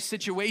moment and every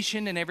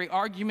situation and every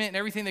argument and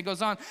everything that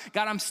goes on,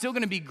 God, I'm still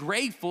going to be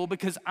grateful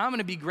because I'm going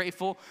to be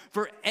grateful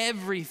for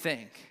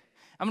everything.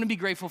 I'm going to be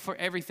grateful for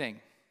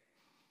everything.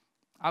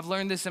 I've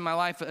learned this in my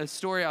life. A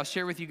story I'll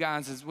share with you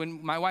guys is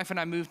when my wife and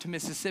I moved to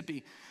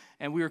Mississippi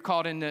and we were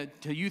called into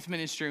youth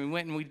ministry.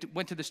 We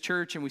went to this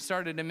church and we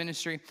started a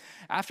ministry.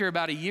 After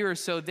about a year or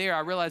so there, I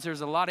realized there was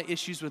a lot of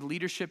issues with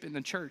leadership in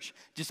the church,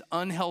 just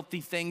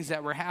unhealthy things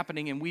that were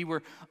happening, and we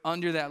were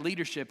under that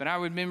leadership. And I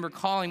remember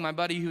calling my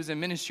buddy who was in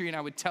ministry, and I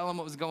would tell him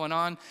what was going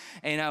on,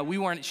 and we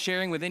weren't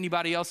sharing with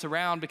anybody else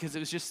around because it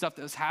was just stuff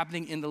that was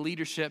happening in the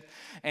leadership,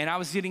 and I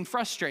was getting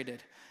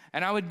frustrated.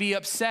 And I would be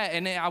upset,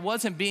 and I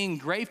wasn't being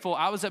grateful.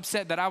 I was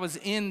upset that I was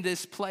in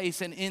this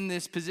place and in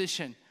this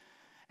position.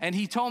 And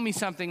he told me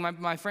something.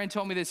 My friend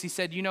told me this. He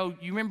said, you know,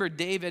 you remember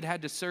David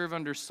had to serve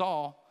under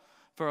Saul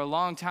for a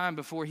long time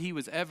before he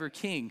was ever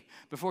king,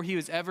 before he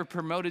was ever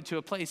promoted to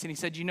a place. And he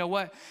said, you know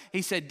what?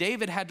 He said,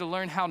 David had to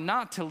learn how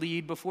not to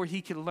lead before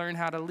he could learn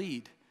how to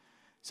lead.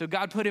 So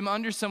God put him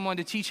under someone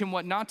to teach him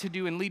what not to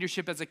do in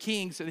leadership as a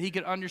king so that he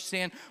could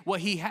understand what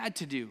he had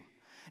to do.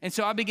 And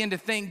so I began to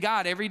thank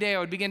God. Every day I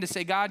would begin to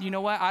say, God, you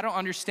know what? I don't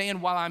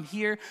understand why I'm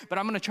here, but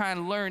I'm going to try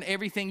and learn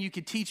everything you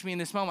could teach me in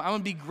this moment. I'm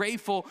going to be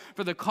grateful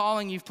for the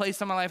calling you've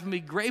placed on my life. I'm going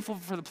to be grateful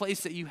for the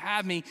place that you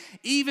have me.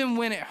 Even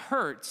when it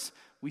hurts,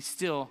 we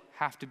still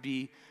have to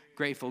be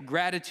grateful.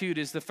 Gratitude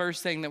is the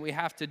first thing that we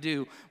have to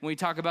do when we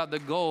talk about the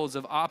goals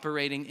of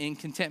operating in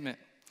contentment.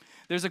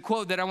 There's a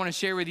quote that I want to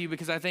share with you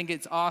because I think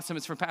it's awesome.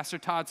 It's from Pastor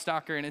Todd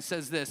Stocker, and it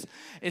says this.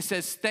 It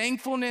says,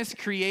 thankfulness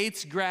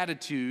creates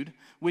gratitude,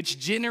 which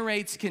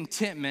generates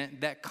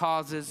contentment that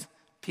causes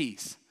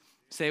peace.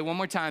 Say it one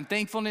more time.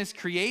 Thankfulness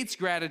creates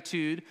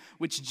gratitude,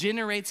 which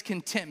generates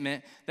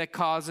contentment that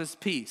causes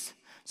peace.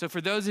 So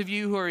for those of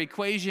you who are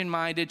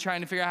equation-minded,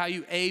 trying to figure out how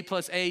you A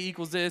plus A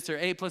equals this or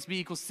A plus B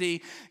equals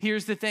C,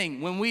 here's the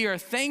thing. When we are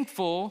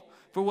thankful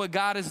for what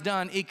God has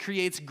done, it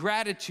creates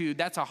gratitude.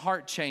 That's a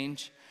heart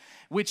change,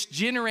 which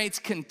generates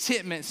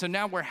contentment. So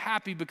now we're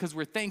happy because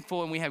we're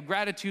thankful and we have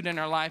gratitude in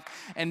our life,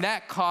 and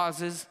that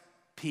causes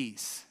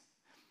peace.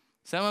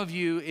 Some of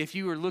you, if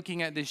you were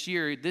looking at this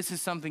year, this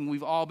is something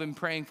we've all been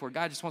praying for.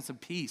 God, I just want some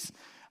peace.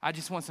 I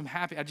just want some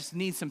happy. I just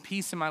need some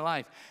peace in my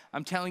life.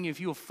 I'm telling you, if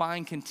you will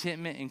find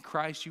contentment in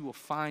Christ, you will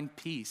find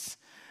peace.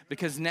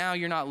 Because now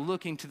you're not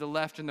looking to the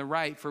left and the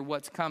right for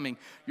what's coming.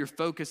 You're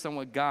focused on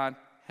what God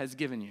has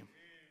given you.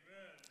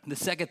 The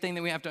second thing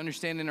that we have to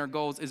understand in our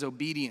goals is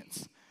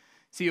obedience.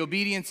 See,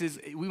 obedience is,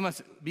 we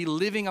must be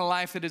living a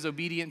life that is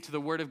obedient to the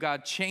Word of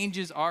God,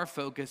 changes our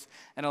focus,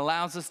 and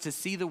allows us to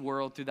see the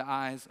world through the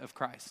eyes of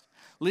Christ.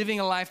 Living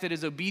a life that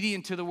is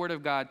obedient to the Word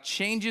of God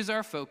changes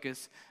our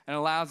focus and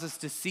allows us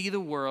to see the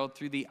world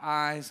through the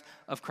eyes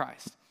of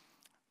Christ.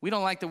 We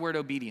don't like the word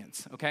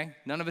obedience, okay?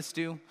 None of us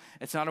do.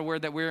 It's not a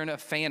word that we're a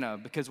fan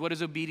of, because what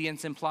does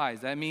obedience imply?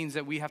 That means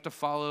that we have to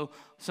follow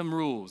some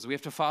rules. We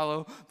have to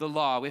follow the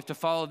law. We have to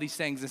follow these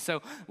things. And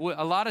so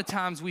a lot of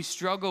times we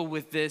struggle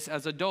with this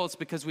as adults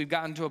because we've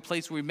gotten to a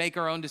place where we make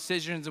our own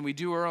decisions and we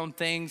do our own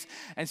things.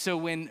 And so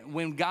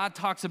when God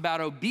talks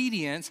about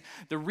obedience,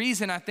 the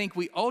reason I think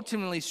we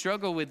ultimately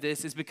struggle with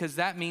this is because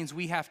that means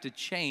we have to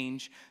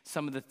change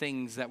some of the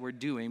things that we're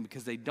doing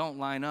because they don't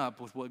line up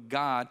with what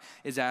God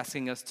is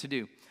asking us to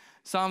do.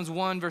 Psalms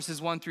 1 verses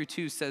 1 through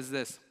 2 says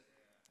this.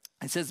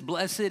 It says,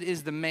 "Blessed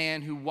is the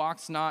man who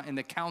walks not in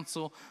the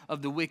counsel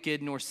of the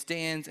wicked, nor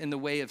stands in the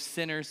way of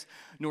sinners,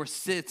 nor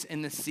sits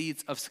in the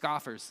seats of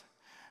scoffers.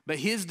 But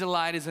his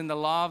delight is in the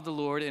law of the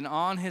Lord, and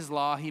on his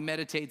law he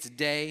meditates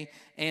day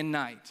and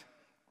night."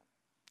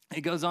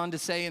 It goes on to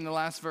say in the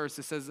last verse,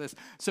 it says this,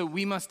 "So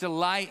we must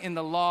delight in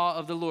the law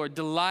of the Lord."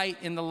 Delight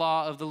in the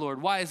law of the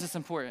Lord. Why is this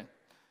important?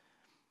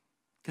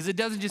 Because it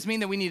doesn't just mean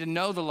that we need to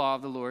know the law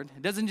of the Lord.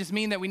 It doesn't just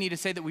mean that we need to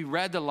say that we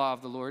read the law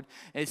of the Lord.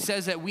 It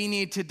says that we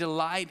need to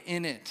delight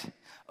in it.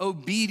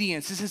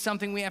 Obedience. This is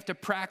something we have to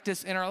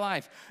practice in our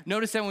life.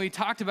 Notice that when we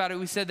talked about it,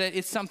 we said that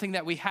it's something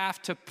that we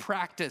have to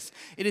practice.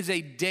 It is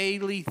a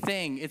daily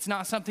thing. It's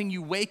not something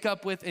you wake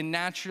up with and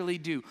naturally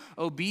do.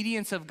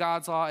 Obedience of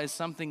God's law is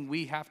something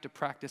we have to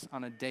practice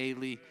on a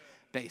daily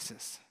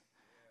basis.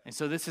 And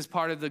so this is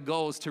part of the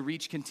goal, is to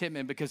reach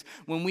contentment, because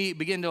when we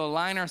begin to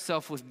align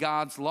ourselves with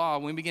God's law,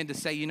 when we begin to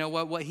say, you know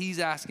what he's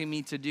asking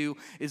me to do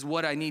is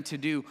what I need to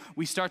do,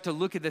 we start to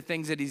look at the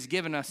things that he's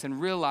given us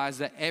and realize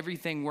that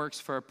everything works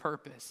for a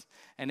purpose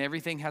and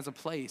everything has a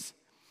place.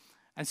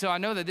 And so I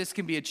know that this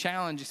can be a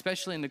challenge,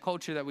 especially in the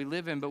culture that we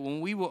live in, but when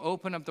we will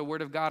open up the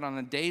Word of God on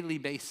a daily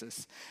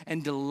basis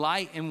and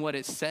delight in what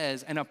it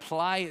says and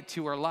apply it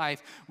to our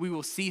life, we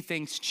will see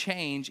things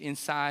change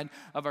inside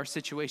of our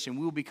situation.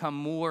 We will become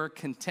more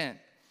content.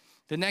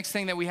 The next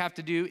thing that we have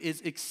to do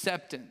is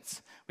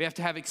acceptance. We have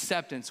to have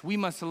acceptance. We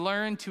must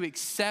learn to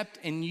accept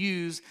and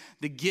use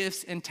the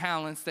gifts and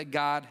talents that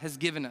God has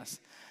given us.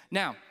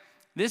 Now,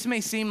 this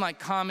may seem like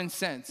common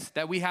sense,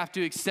 that we have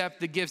to accept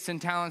the gifts and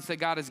talents that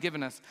God has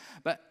given us.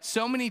 But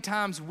so many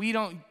times we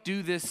don't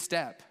do this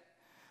step.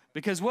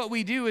 Because what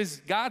we do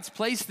is God's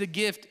placed the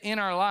gift in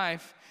our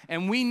life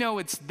and we know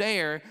it's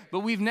there, but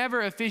we've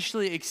never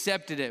officially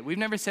accepted it. We've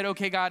never said,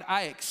 okay, God,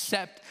 I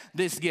accept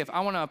this gift. I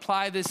want to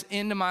apply this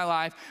into my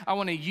life. I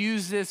want to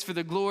use this for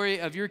the glory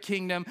of your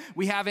kingdom.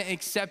 We haven't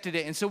accepted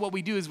it. And so what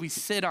we do is we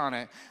sit on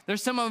it.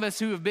 There's some of us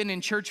who have been in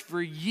church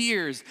for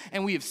years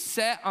and we have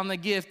sat on the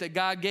gift that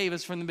God gave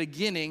us from the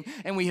beginning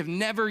and we have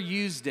never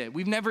used it.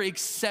 We've never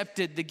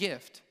accepted the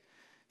gift.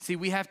 See,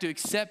 we have to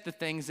accept the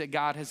things that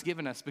God has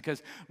given us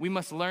because we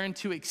must learn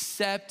to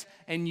accept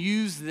and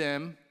use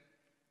them,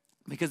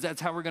 because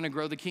that's how we're going to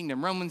grow the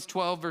kingdom. Romans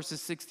 12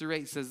 verses 6 through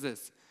 8 says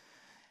this.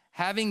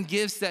 "Having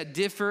gifts that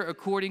differ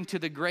according to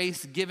the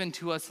grace given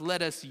to us,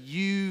 let us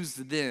use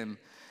them.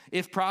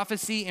 If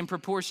prophecy, in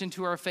proportion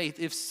to our faith.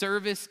 If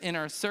service, in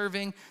our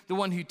serving. The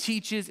one who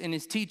teaches, in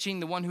his teaching.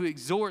 The one who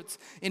exhorts,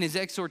 in his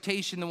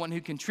exhortation. The one who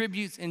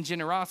contributes, in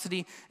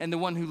generosity. And the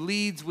one who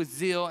leads, with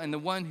zeal. And the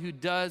one who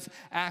does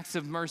acts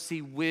of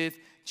mercy, with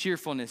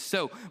cheerfulness."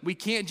 So we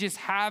can't just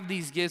have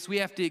these gifts. We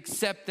have to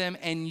accept them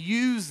and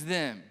use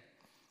them.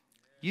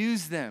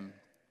 Use them.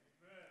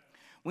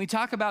 When we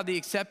talk about the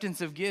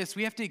acceptance of gifts,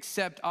 we have to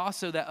accept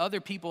also that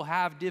other people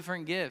have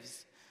different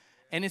gifts.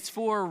 And it's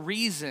for a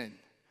reason.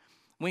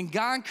 When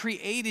God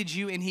created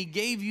you and he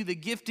gave you the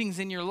giftings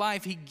in your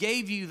life, he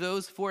gave you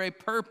those for a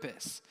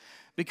purpose.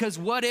 Because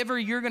whatever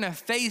you're going to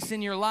face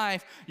in your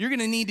life, you're going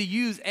to need to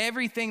use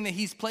everything that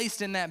he's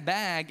placed in that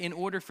bag in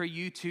order for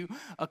you to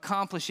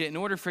accomplish it, in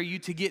order for you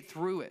to get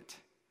through it.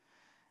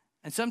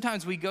 And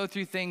sometimes we go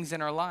through things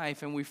in our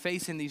life and we're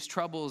facing these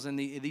troubles and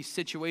these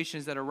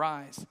situations that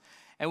arise.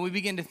 And we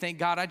begin to think,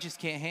 God, I just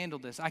can't handle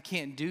this. I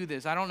can't do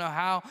this. I don't know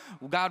how.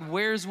 God,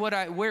 where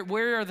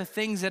are the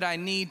things that I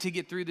need to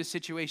get through this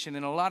situation?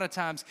 And a lot of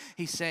times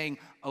he's saying,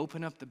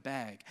 open up the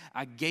bag.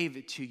 I gave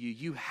it to you.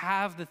 You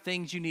have the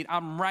things you need.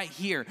 I'm right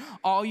here.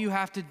 All you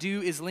have to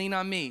do is lean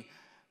on me.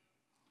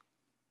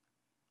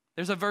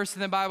 There's a verse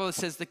in the Bible that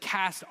says to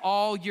cast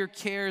all your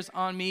cares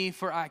on me,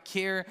 for I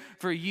care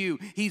for you.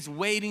 He's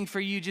waiting for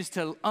you just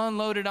to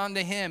unload it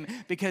onto him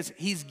because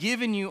he's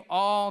given you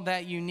all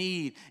that you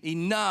need.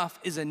 Enough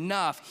is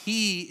enough.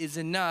 He is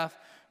enough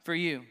for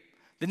you.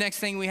 The next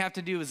thing we have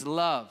to do is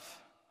love.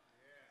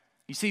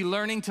 You see,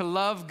 learning to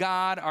love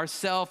God,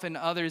 ourselves, and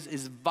others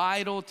is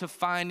vital to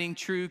finding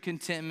true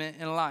contentment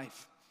in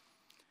life.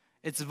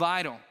 It's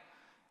vital.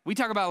 We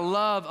talk about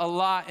love a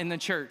lot in the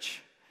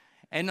church.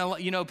 And,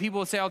 people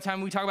will say all the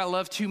time, we talk about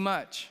love too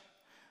much.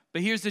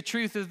 But here's the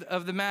truth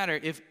of the matter.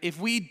 If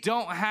we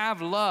don't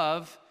have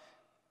love,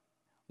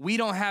 we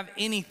don't have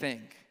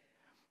anything.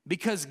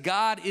 Because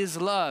God is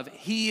love.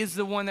 He is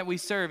the one that we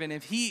serve. And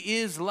if he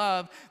is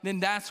love,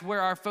 then that's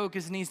where our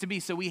focus needs to be.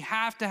 So we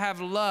have to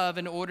have love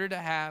in order to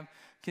have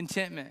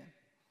contentment.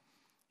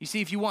 You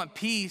see, if you want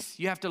peace,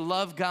 you have to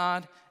love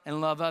God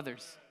and love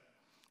others.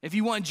 If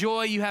you want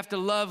joy, you have to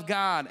love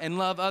God and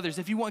love others.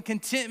 If you want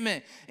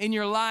contentment in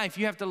your life,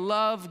 you have to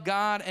love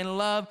God and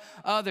love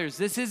others.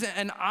 This isn't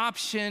an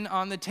option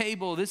on the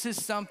table. This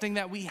is something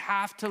that we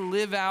have to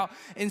live out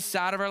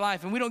inside of our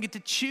life. And we don't get to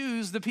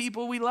choose the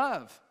people we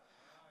love.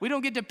 We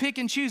don't get to pick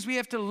and choose. We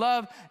have to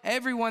love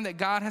everyone that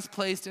God has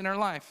placed in our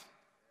life.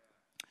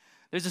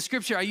 There's a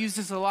scripture, I use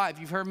this a lot. If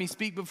you've heard me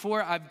speak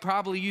before, I've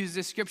probably used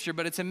this scripture,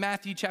 but it's in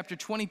Matthew chapter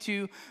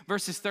 22,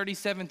 verses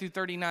 37 through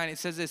 39. It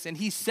says this, and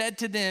he said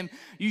to them,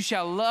 you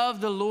shall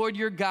love the Lord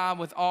your God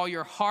with all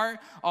your heart,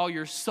 all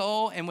your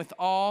soul, and with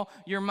all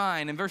your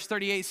mind. And verse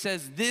 38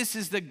 says, this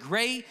is the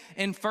great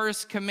and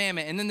first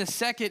commandment. And then the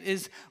second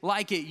is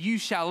like it, you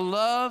shall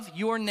love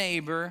your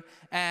neighbor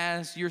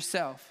as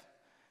yourself.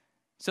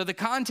 So the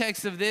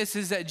context of this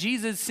is that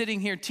Jesus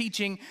sitting here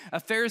teaching, a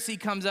Pharisee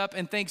comes up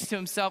and thinks to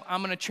himself, I'm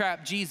going to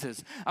trap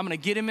Jesus. I'm going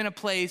to get him in a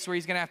place where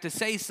he's going to have to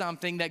say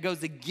something that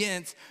goes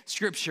against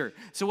Scripture.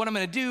 So what I'm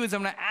going to do is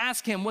I'm going to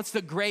ask him, what's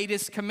the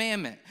greatest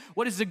commandment?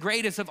 What is the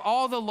greatest of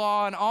all the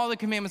law and all the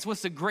commandments?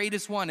 What's the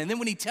greatest one? And then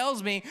when he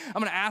tells me,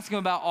 I'm going to ask him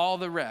about all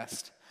the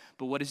rest.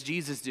 But what does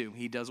Jesus do?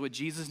 He does what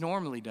Jesus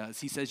normally does.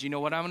 He says, you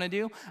know what I'm going to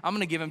do? I'm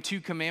going to give him 2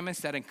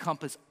 commandments that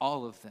encompass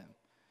all of them.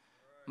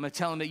 I'm going to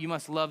tell him that you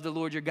must love the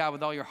Lord your God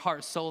with all your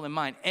heart, soul, and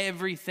mind,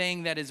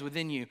 everything that is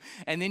within you.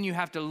 And then you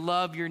have to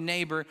love your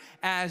neighbor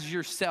as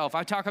yourself.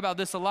 I talk about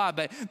this a lot,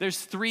 but there's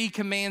 3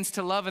 commands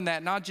to love in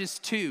that, not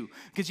just 2.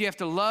 Because you have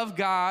to love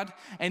God,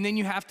 and then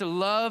you have to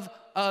love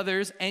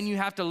others, and you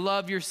have to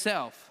love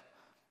yourself.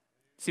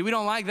 See, we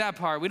don't like that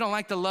part. We don't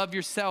like the love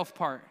yourself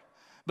part.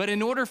 But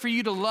in order for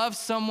you to love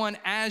someone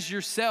as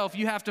yourself,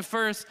 you have to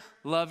first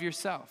love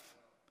yourself.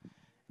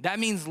 That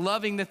means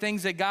loving the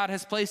things that God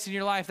has placed in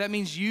your life. That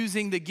means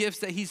using the gifts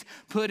that he's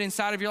put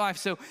inside of your life.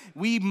 So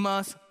we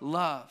must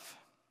love.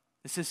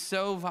 This is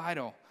so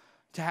vital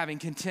to having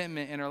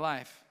contentment in our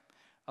life.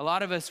 A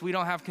lot of us, we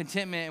don't have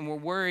contentment and we're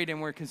worried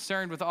and we're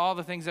concerned with all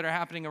the things that are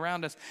happening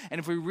around us. And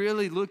if we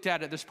really looked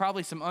at it, there's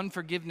probably some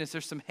unforgiveness,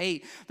 there's some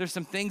hate, there's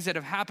some things that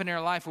have happened in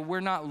our life where we're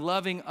not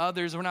loving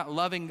others, we're not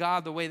loving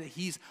God the way that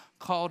he's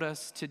called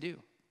us to do.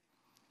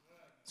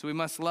 So we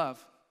must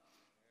love.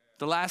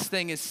 The last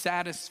thing is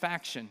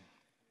satisfaction.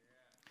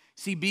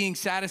 See, being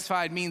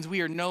satisfied means we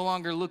are no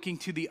longer looking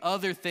to the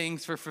other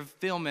things for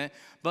fulfillment,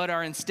 but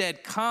are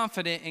instead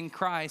confident in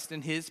Christ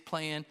and his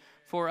plan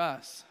for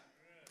us.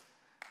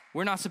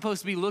 We're not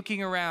supposed to be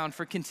looking around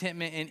for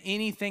contentment in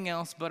anything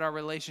else but our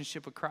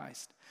relationship with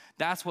Christ.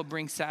 That's what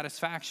brings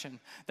satisfaction.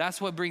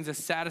 That's what brings a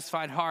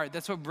satisfied heart.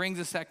 That's what brings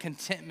us that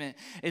contentment,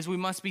 is we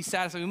must be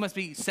satisfied. We must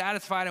be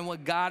satisfied in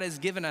what God has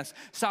given us.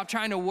 Stop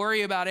trying to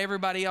worry about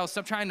everybody else.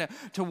 Stop trying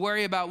to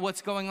worry about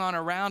what's going on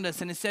around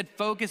us, and instead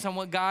focus on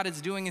what God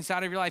is doing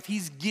inside of your life.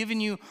 He's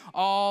given you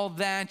all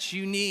that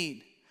you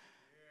need.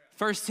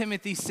 1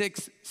 Timothy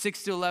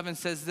 6-11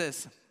 says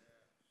this,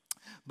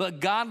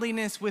 but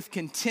godliness with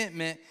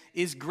contentment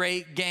is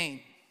great gain.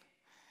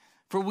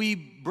 For we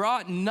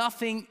brought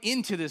nothing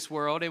into this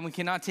world, and we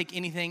cannot take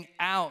anything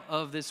out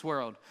of this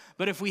world.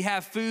 But if we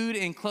have food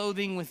and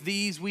clothing with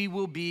these, we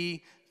will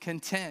be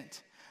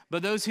content.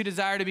 But those who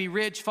desire to be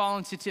rich fall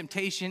into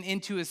temptation,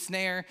 into a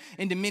snare,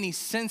 into many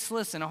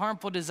senseless and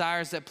harmful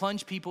desires that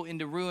plunge people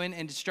into ruin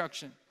and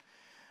destruction.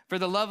 For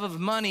the love of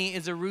money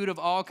is a root of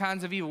all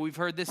kinds of evil. We've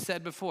heard this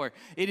said before.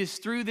 It is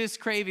through this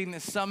craving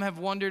that some have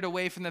wandered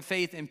away from the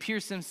faith and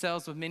pierced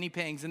themselves with many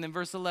pangs. And then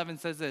verse 11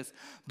 says this,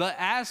 but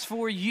as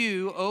for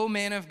you, O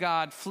man of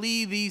God,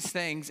 flee these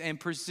things and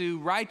pursue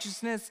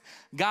righteousness,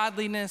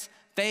 godliness,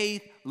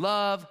 faith,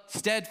 love,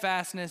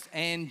 steadfastness,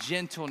 and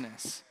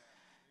gentleness.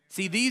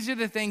 See, these are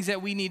the things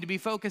that we need to be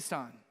focused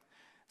on.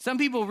 Some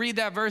people read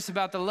that verse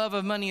about the love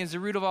of money is the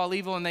root of all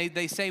evil, and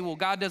they say, well,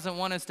 God doesn't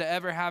want us to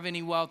ever have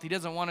any wealth. He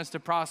doesn't want us to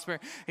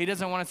prosper. He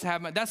doesn't want us to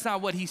have money. That's not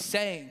what he's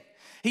saying.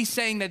 He's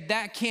saying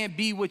that can't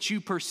be what you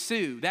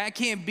pursue. That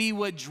can't be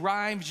what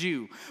drives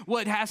you.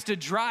 What has to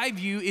drive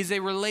you is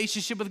a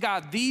relationship with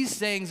God. These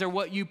things are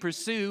what you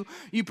pursue.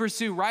 You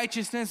pursue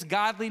righteousness,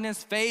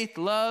 godliness, faith,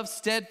 love,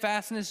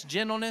 steadfastness,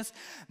 gentleness.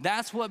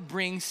 That's what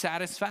brings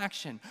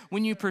satisfaction.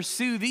 When you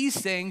pursue these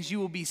things, you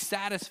will be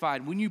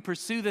satisfied. When you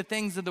pursue the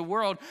things of the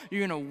world,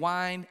 you're going to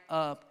wind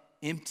up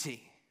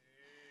empty.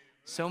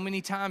 So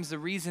many times the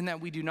reason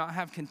that we do not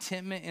have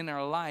contentment in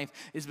our life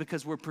is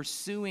because we're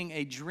pursuing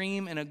a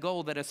dream and a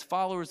goal that as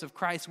followers of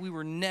Christ, we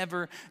were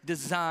never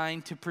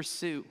designed to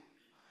pursue.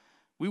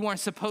 We weren't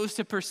supposed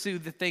to pursue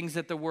the things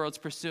that the world's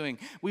pursuing.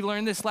 We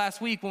learned this last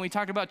week when we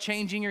talked about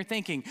changing your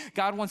thinking.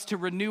 God wants to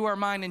renew our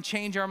mind and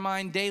change our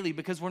mind daily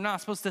because we're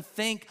not supposed to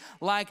think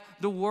like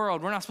the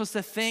world. We're not supposed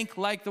to think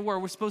like the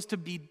world. We're supposed to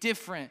be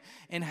different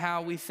in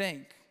how we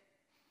think.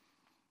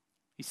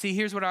 You see,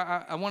 here's what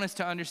I want us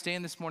to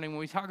understand this morning. When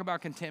we talk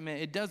about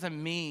contentment, it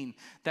doesn't mean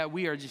that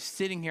we are just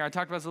sitting here. I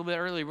talked about this a little bit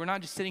earlier. We're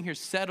not just sitting here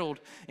settled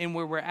in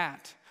where we're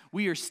at.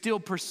 We are still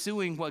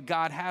pursuing what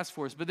God has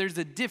for us. But there's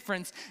a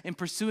difference in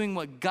pursuing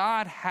what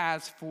God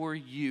has for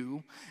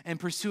you and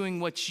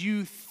pursuing what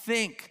you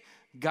think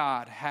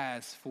God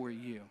has for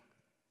you.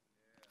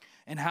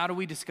 And how do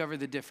we discover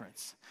the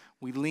difference?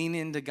 We lean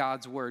into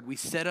God's word. We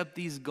set up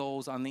these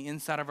goals on the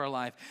inside of our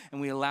life,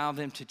 and we allow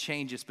them to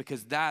change us,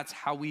 because that's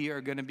how we are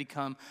going to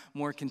become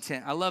more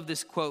content. I love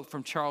this quote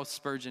from Charles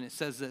Spurgeon. It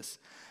says this.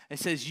 It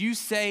says, "You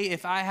say,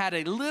 if I had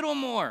a little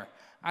more,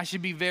 I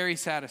should be very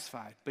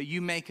satisfied, but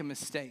you make a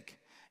mistake.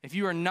 If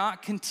you are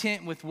not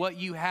content with what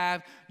you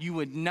have, you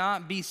would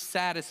not be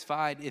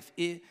satisfied if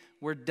it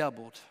were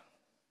doubled."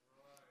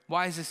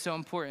 Why is this so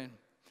important?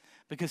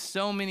 Because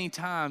so many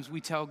times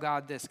we tell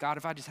God this: God,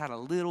 if I just had a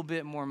little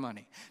bit more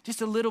money,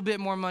 just a little bit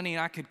more money,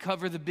 and I could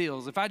cover the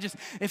bills. If I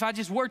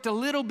just worked a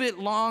little bit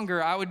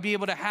longer, I would be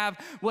able to have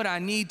what I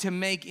need to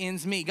make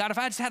ends meet. God, if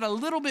I just had a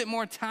little bit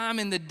more time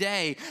in the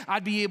day,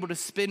 I'd be able to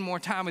spend more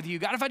time with you.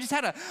 God, if I just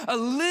had a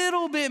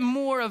little bit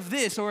more of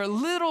this or a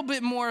little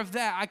bit more of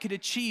that, I could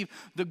achieve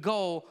the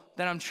goal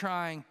that I'm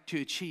trying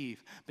to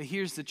achieve. But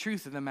here's the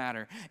truth of the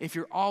matter. If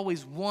you're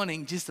always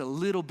wanting just a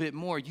little bit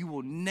more, you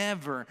will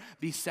never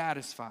be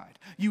satisfied.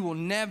 You will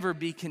never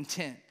be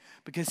content.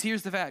 Because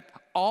here's the fact,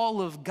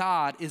 all of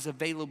God is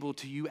available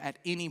to you at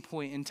any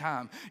point in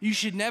time. You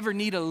should never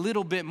need a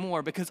little bit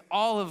more, because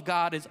all of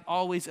God is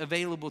always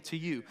available to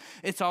you.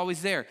 It's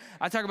always there.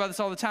 I talk about this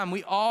all the time.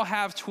 We all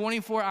have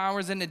 24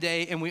 hours in a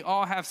day, and we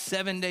all have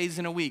 7 days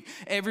in a week.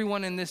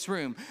 Everyone in this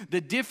room.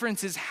 The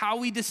difference is how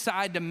we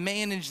decide to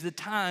manage the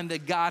time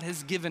that God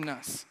has given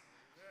us.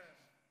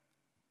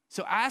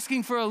 So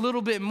asking for a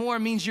little bit more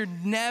means you're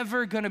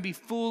never going to be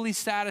fully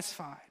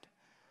satisfied.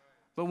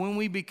 But when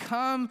we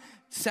become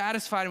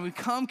satisfied and we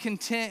become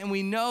content, and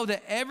we know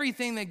that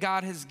everything that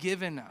God has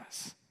given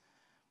us,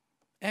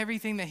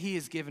 everything that he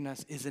has given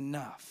us is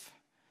enough.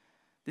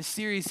 This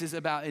series is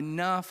about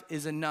enough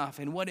is enough.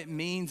 And what it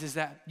means is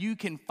that you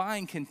can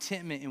find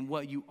contentment in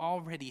what you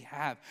already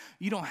have.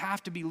 You don't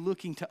have to be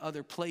looking to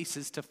other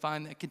places to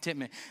find that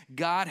contentment.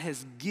 God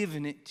has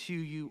given it to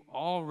you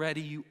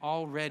already. You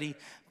already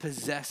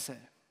possess it.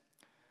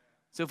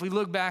 So if we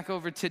look back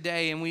over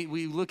today and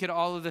we look at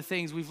all of the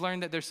things, we've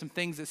learned that there's some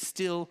things that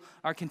steal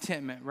our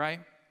contentment,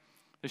 right?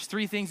 There's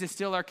 3 things that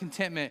steal our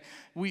contentment.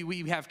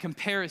 We have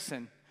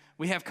comparison,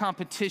 we have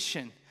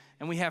competition,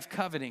 and we have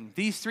coveting.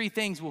 These 3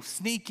 things will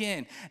sneak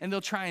in, and they'll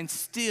try and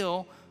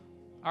steal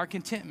our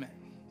contentment.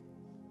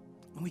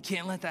 And we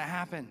can't let that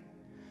happen.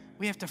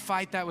 We have to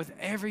fight that with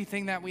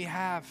everything that we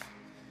have.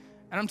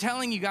 And I'm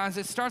telling you guys,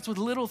 it starts with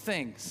little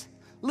things,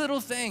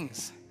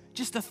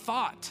 just a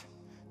thought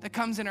that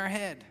comes in our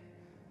head.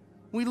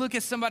 We look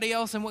at somebody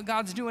else and what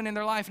God's doing in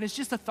their life, and it's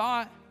just a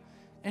thought,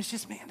 and it's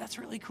just, man, that's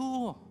really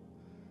cool.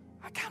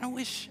 I kind of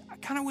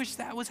wish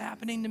that was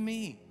happening to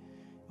me.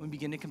 And we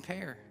begin to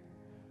compare.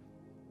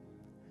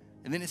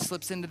 And then it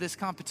slips into this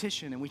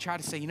competition, and we try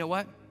to say, you know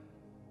what?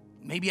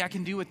 Maybe I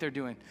can do what they're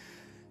doing.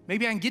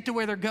 Maybe I can get to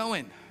where they're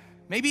going.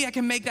 Maybe I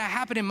can make that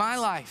happen in my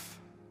life.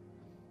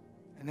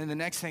 And then the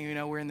next thing you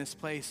know, we're in this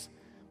place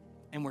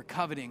and we're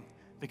coveting,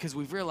 because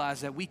we've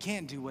realized that we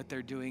can't do what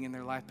they're doing in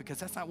their life, because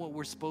that's not what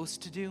we're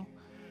supposed to do.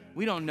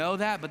 We don't know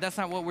that, but that's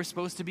not what we're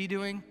supposed to be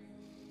doing.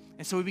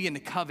 And so we begin to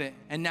covet.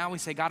 And now we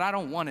say, God, I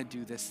don't want to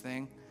do this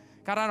thing.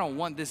 God, I don't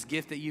want this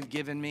gift that you've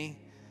given me.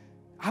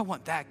 I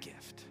want that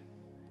gift.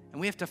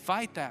 And we have to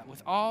fight that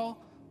with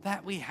all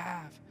that we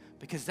have,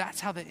 because that's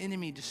how the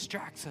enemy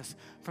distracts us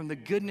from the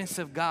goodness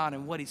of God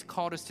and what he's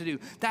called us to do.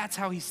 That's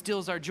how he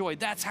steals our joy.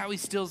 That's how he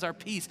steals our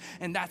peace.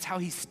 And that's how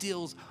he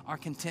steals our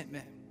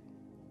contentment.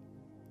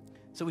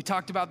 So we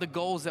talked about the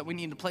goals that we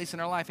need to place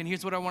in our life. And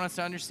here's what I want us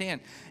to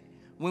understand.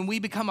 When we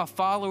become a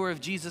follower of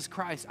Jesus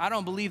Christ, I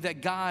don't believe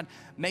that God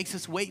makes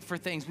us wait for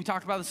things. We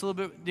talked about this a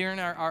little bit during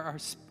our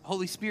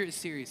Holy Spirit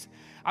series.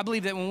 I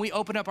believe that when we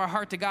open up our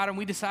heart to God and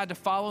we decide to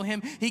follow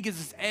him, he gives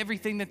us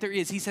everything that there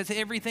is. He says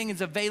everything is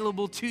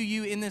available to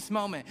you in this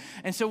moment.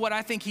 And so what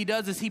I think he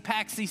does is he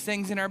packs these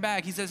things in our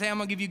bag. He says, hey, I'm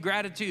going to give you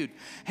gratitude.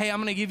 Hey, I'm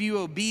going to give you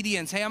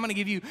obedience. Hey, I'm going to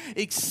give you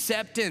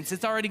acceptance.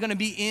 It's already going to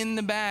be in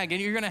the bag.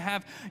 And you're going to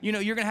have, you're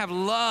going to have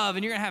love,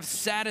 and you're going to have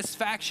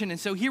satisfaction. And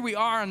so here we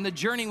are on the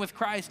journey with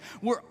Christ.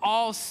 We're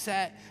all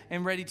set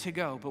and ready to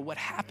go. But what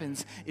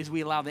happens is we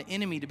allow the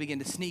enemy to begin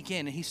to sneak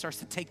in, and he starts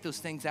to take those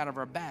things out of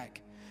our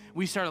bag.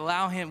 We start to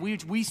allow him,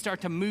 we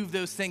start to move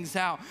those things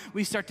out.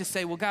 We start to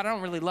say, well, God, I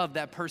don't really love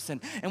that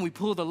person. And we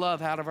pull the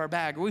love out of our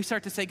bag. Or we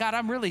start to say, God,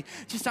 I'm really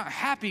just not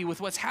happy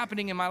with what's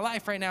happening in my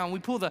life right now. And we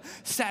pull the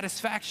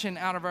satisfaction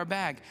out of our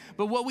bag.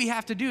 But what we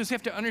have to do is we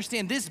have to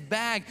understand this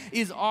bag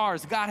is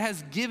ours. God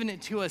has given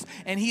it to us,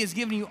 and he has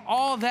given you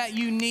all that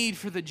you need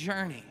for the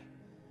journey.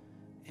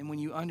 And when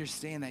you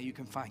understand that, you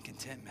can find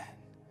contentment.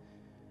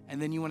 And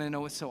then you want to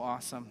know what's so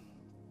awesome?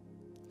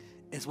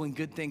 Is when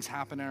good things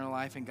happen in our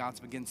life and God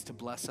begins to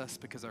bless us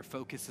because our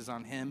focus is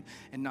on him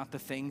and not the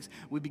things,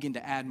 we begin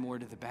to add more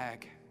to the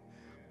bag.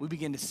 we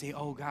begin to see,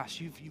 oh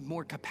gosh, you've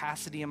more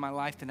capacity in my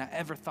life than I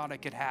ever thought I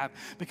could have,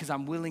 because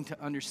I'm willing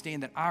to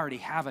understand that I already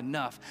have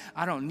enough.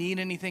 I don't need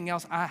anything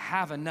else. I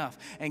have enough.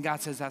 And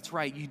God says, that's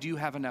right, you do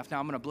have enough. Now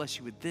I'm going to bless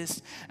you with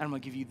this, and I'm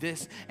going to give you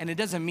this. And it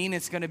doesn't mean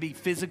it's going to be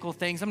physical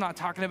things. I'm not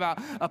talking about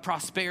a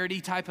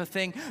prosperity type of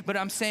thing, but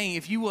I'm saying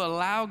if you will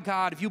allow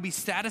God, if you'll be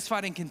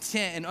satisfied and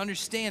content and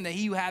understand that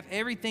you have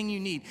everything you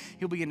need,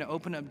 he'll begin to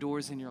open up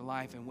doors in your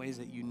life in ways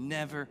that you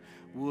never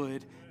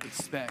would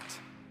expect.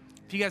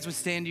 If you guys would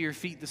stand to your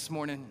feet this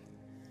morning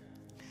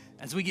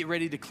as we get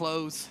ready to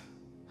close,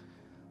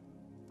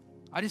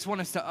 I just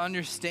want us to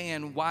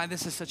understand why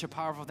this is such a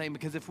powerful thing,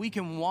 because if we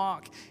can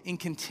walk in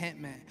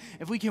contentment,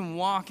 if we can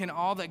walk in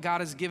all that God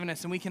has given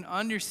us, and we can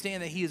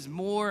understand that he is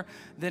more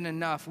than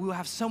enough, we will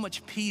have so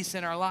much peace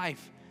in our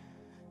life.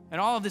 And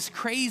all of these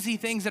crazy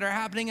things that are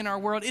happening in our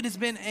world, it has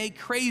been a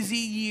crazy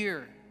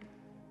year.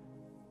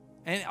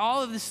 And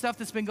all of this stuff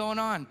that's been going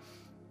on,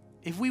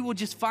 if we will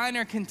just find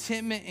our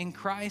contentment in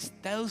Christ,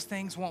 those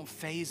things won't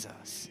faze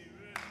us.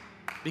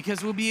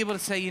 Because we'll be able to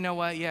say, you know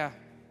what, yeah,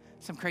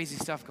 some crazy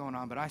stuff going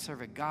on, but I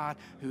serve a God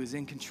who is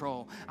in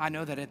control. I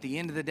know that at the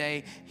end of the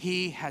day,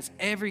 he has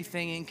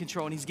everything in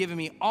control, and he's given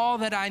me all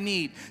that I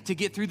need to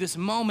get through this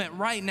moment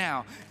right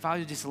now, if I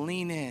would just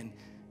lean in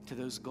to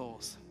those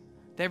goals.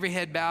 With every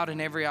head bowed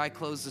and every eye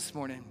closed this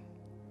morning,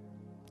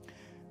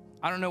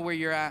 I don't know where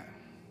you're at.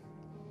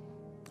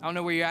 I don't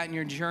know where you're at in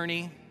your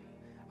journey.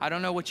 I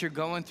don't know what you're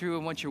going through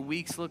and what your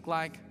weeks look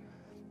like,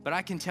 but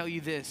I can tell you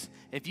this.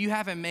 If you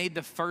haven't made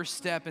the first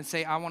step and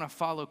say, I want to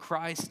follow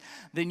Christ,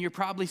 then you're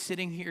probably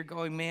sitting here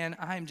going, man,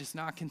 I'm just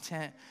not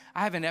content.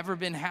 I haven't ever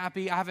been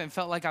happy. I haven't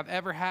felt like I've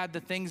ever had the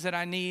things that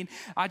I need.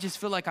 I just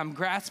feel like I'm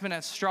grasping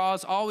at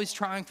straws, always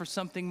trying for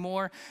something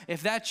more.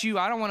 If that's you,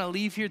 I don't want to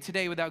leave here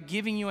today without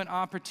giving you an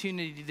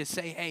opportunity to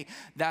say, hey,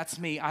 that's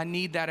me. I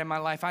need that in my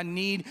life. I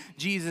need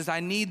Jesus.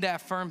 I need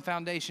that firm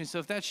foundation. So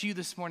if that's you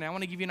this morning, I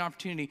want to give you an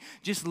opportunity.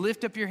 Just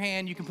lift up your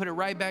hand. You can put it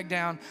right back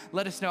down.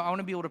 Let us know. I want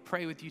to be able to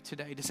pray with you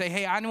today to say,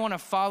 hey, I want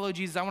to follow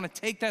Jesus. I want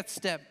to take that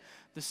step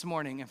this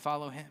morning and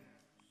follow him.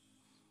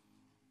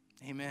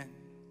 Amen.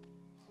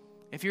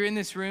 If you're in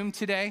this room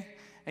today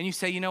and you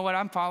say, you know what,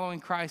 I'm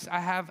following Christ. I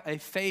have a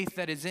faith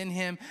that is in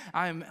him.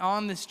 I am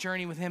on this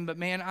journey with him, but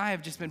man, I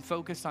have just been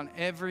focused on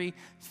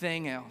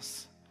everything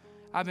else.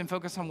 I've been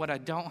focused on what I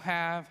don't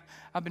have.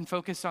 I've been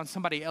focused on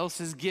somebody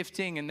else's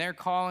gifting and their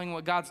calling,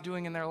 what God's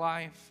doing in their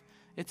life.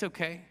 It's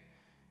okay.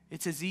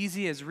 It's as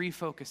easy as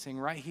refocusing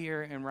right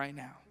here and right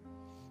now.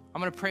 I'm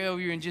going to pray over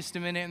you in just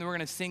a minute, and then we're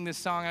going to sing this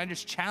song. And I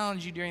just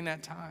challenge you during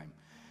that time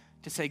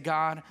to say,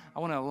 God, I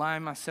want to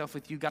align myself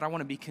with you. God, I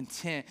want to be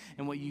content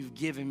in what you've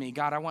given me.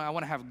 God, I want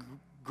to have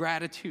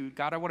gratitude.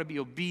 God, I want to be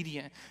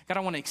obedient. God,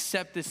 I want to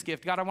accept this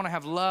gift. God, I want to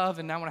have love,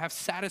 and I want to have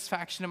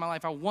satisfaction in my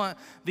life. I want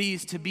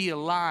these to be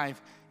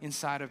alive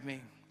inside of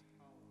me.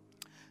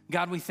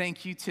 God, we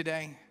thank you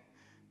today.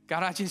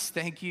 God, I just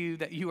thank you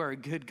that you are a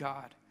good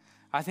God.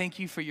 I thank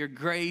you for your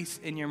grace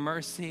and your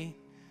mercy.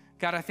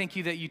 God, I thank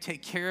you that you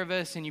take care of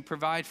us and you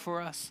provide for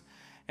us.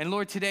 And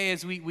Lord, today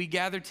as we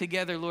gather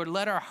together, Lord,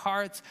 let our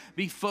hearts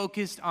be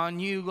focused on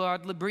you,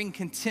 Lord. Bring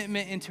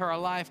contentment into our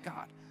life,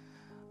 God.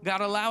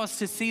 God, allow us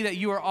to see that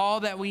you are all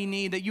that we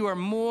need, that you are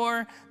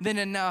more than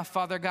enough,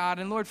 Father God.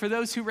 And Lord, for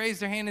those who raised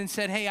their hand and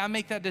said, hey, I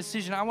make that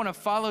decision. I want to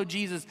follow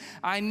Jesus.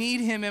 I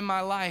need him in my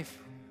life.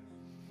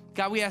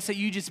 God, we ask that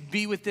you just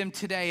be with them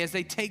today as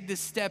they take this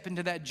step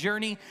into that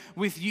journey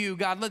with you.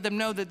 God, let them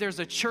know that there's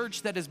a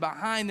church that is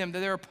behind them,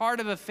 that they're a part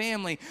of a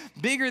family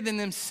bigger than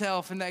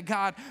themselves, and that,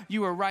 God,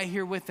 you are right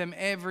here with them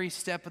every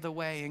step of the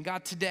way. And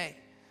God, today,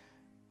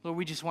 Lord,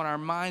 we just want our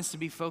minds to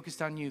be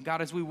focused on you.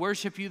 God, as we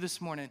worship you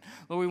this morning,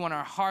 Lord, we want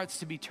our hearts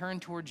to be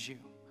turned towards you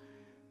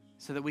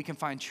so that we can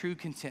find true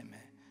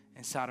contentment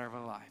inside of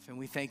our life. And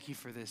we thank you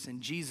for this.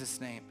 In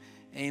Jesus' name,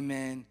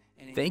 amen.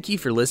 Thank you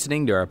for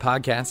listening to our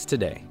podcast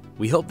today.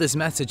 We hope this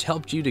message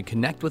helped you to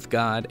connect with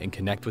God and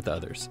connect with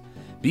others.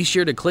 Be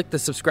sure to click the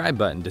subscribe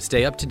button to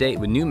stay up to date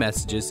with new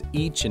messages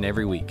each and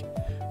every week.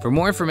 For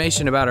more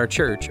information about our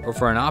church or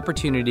for an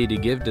opportunity to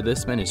give to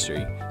this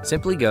ministry,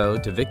 simply go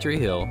to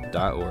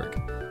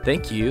victoryhill.org.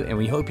 Thank you, and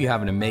we hope you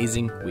have an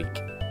amazing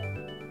week.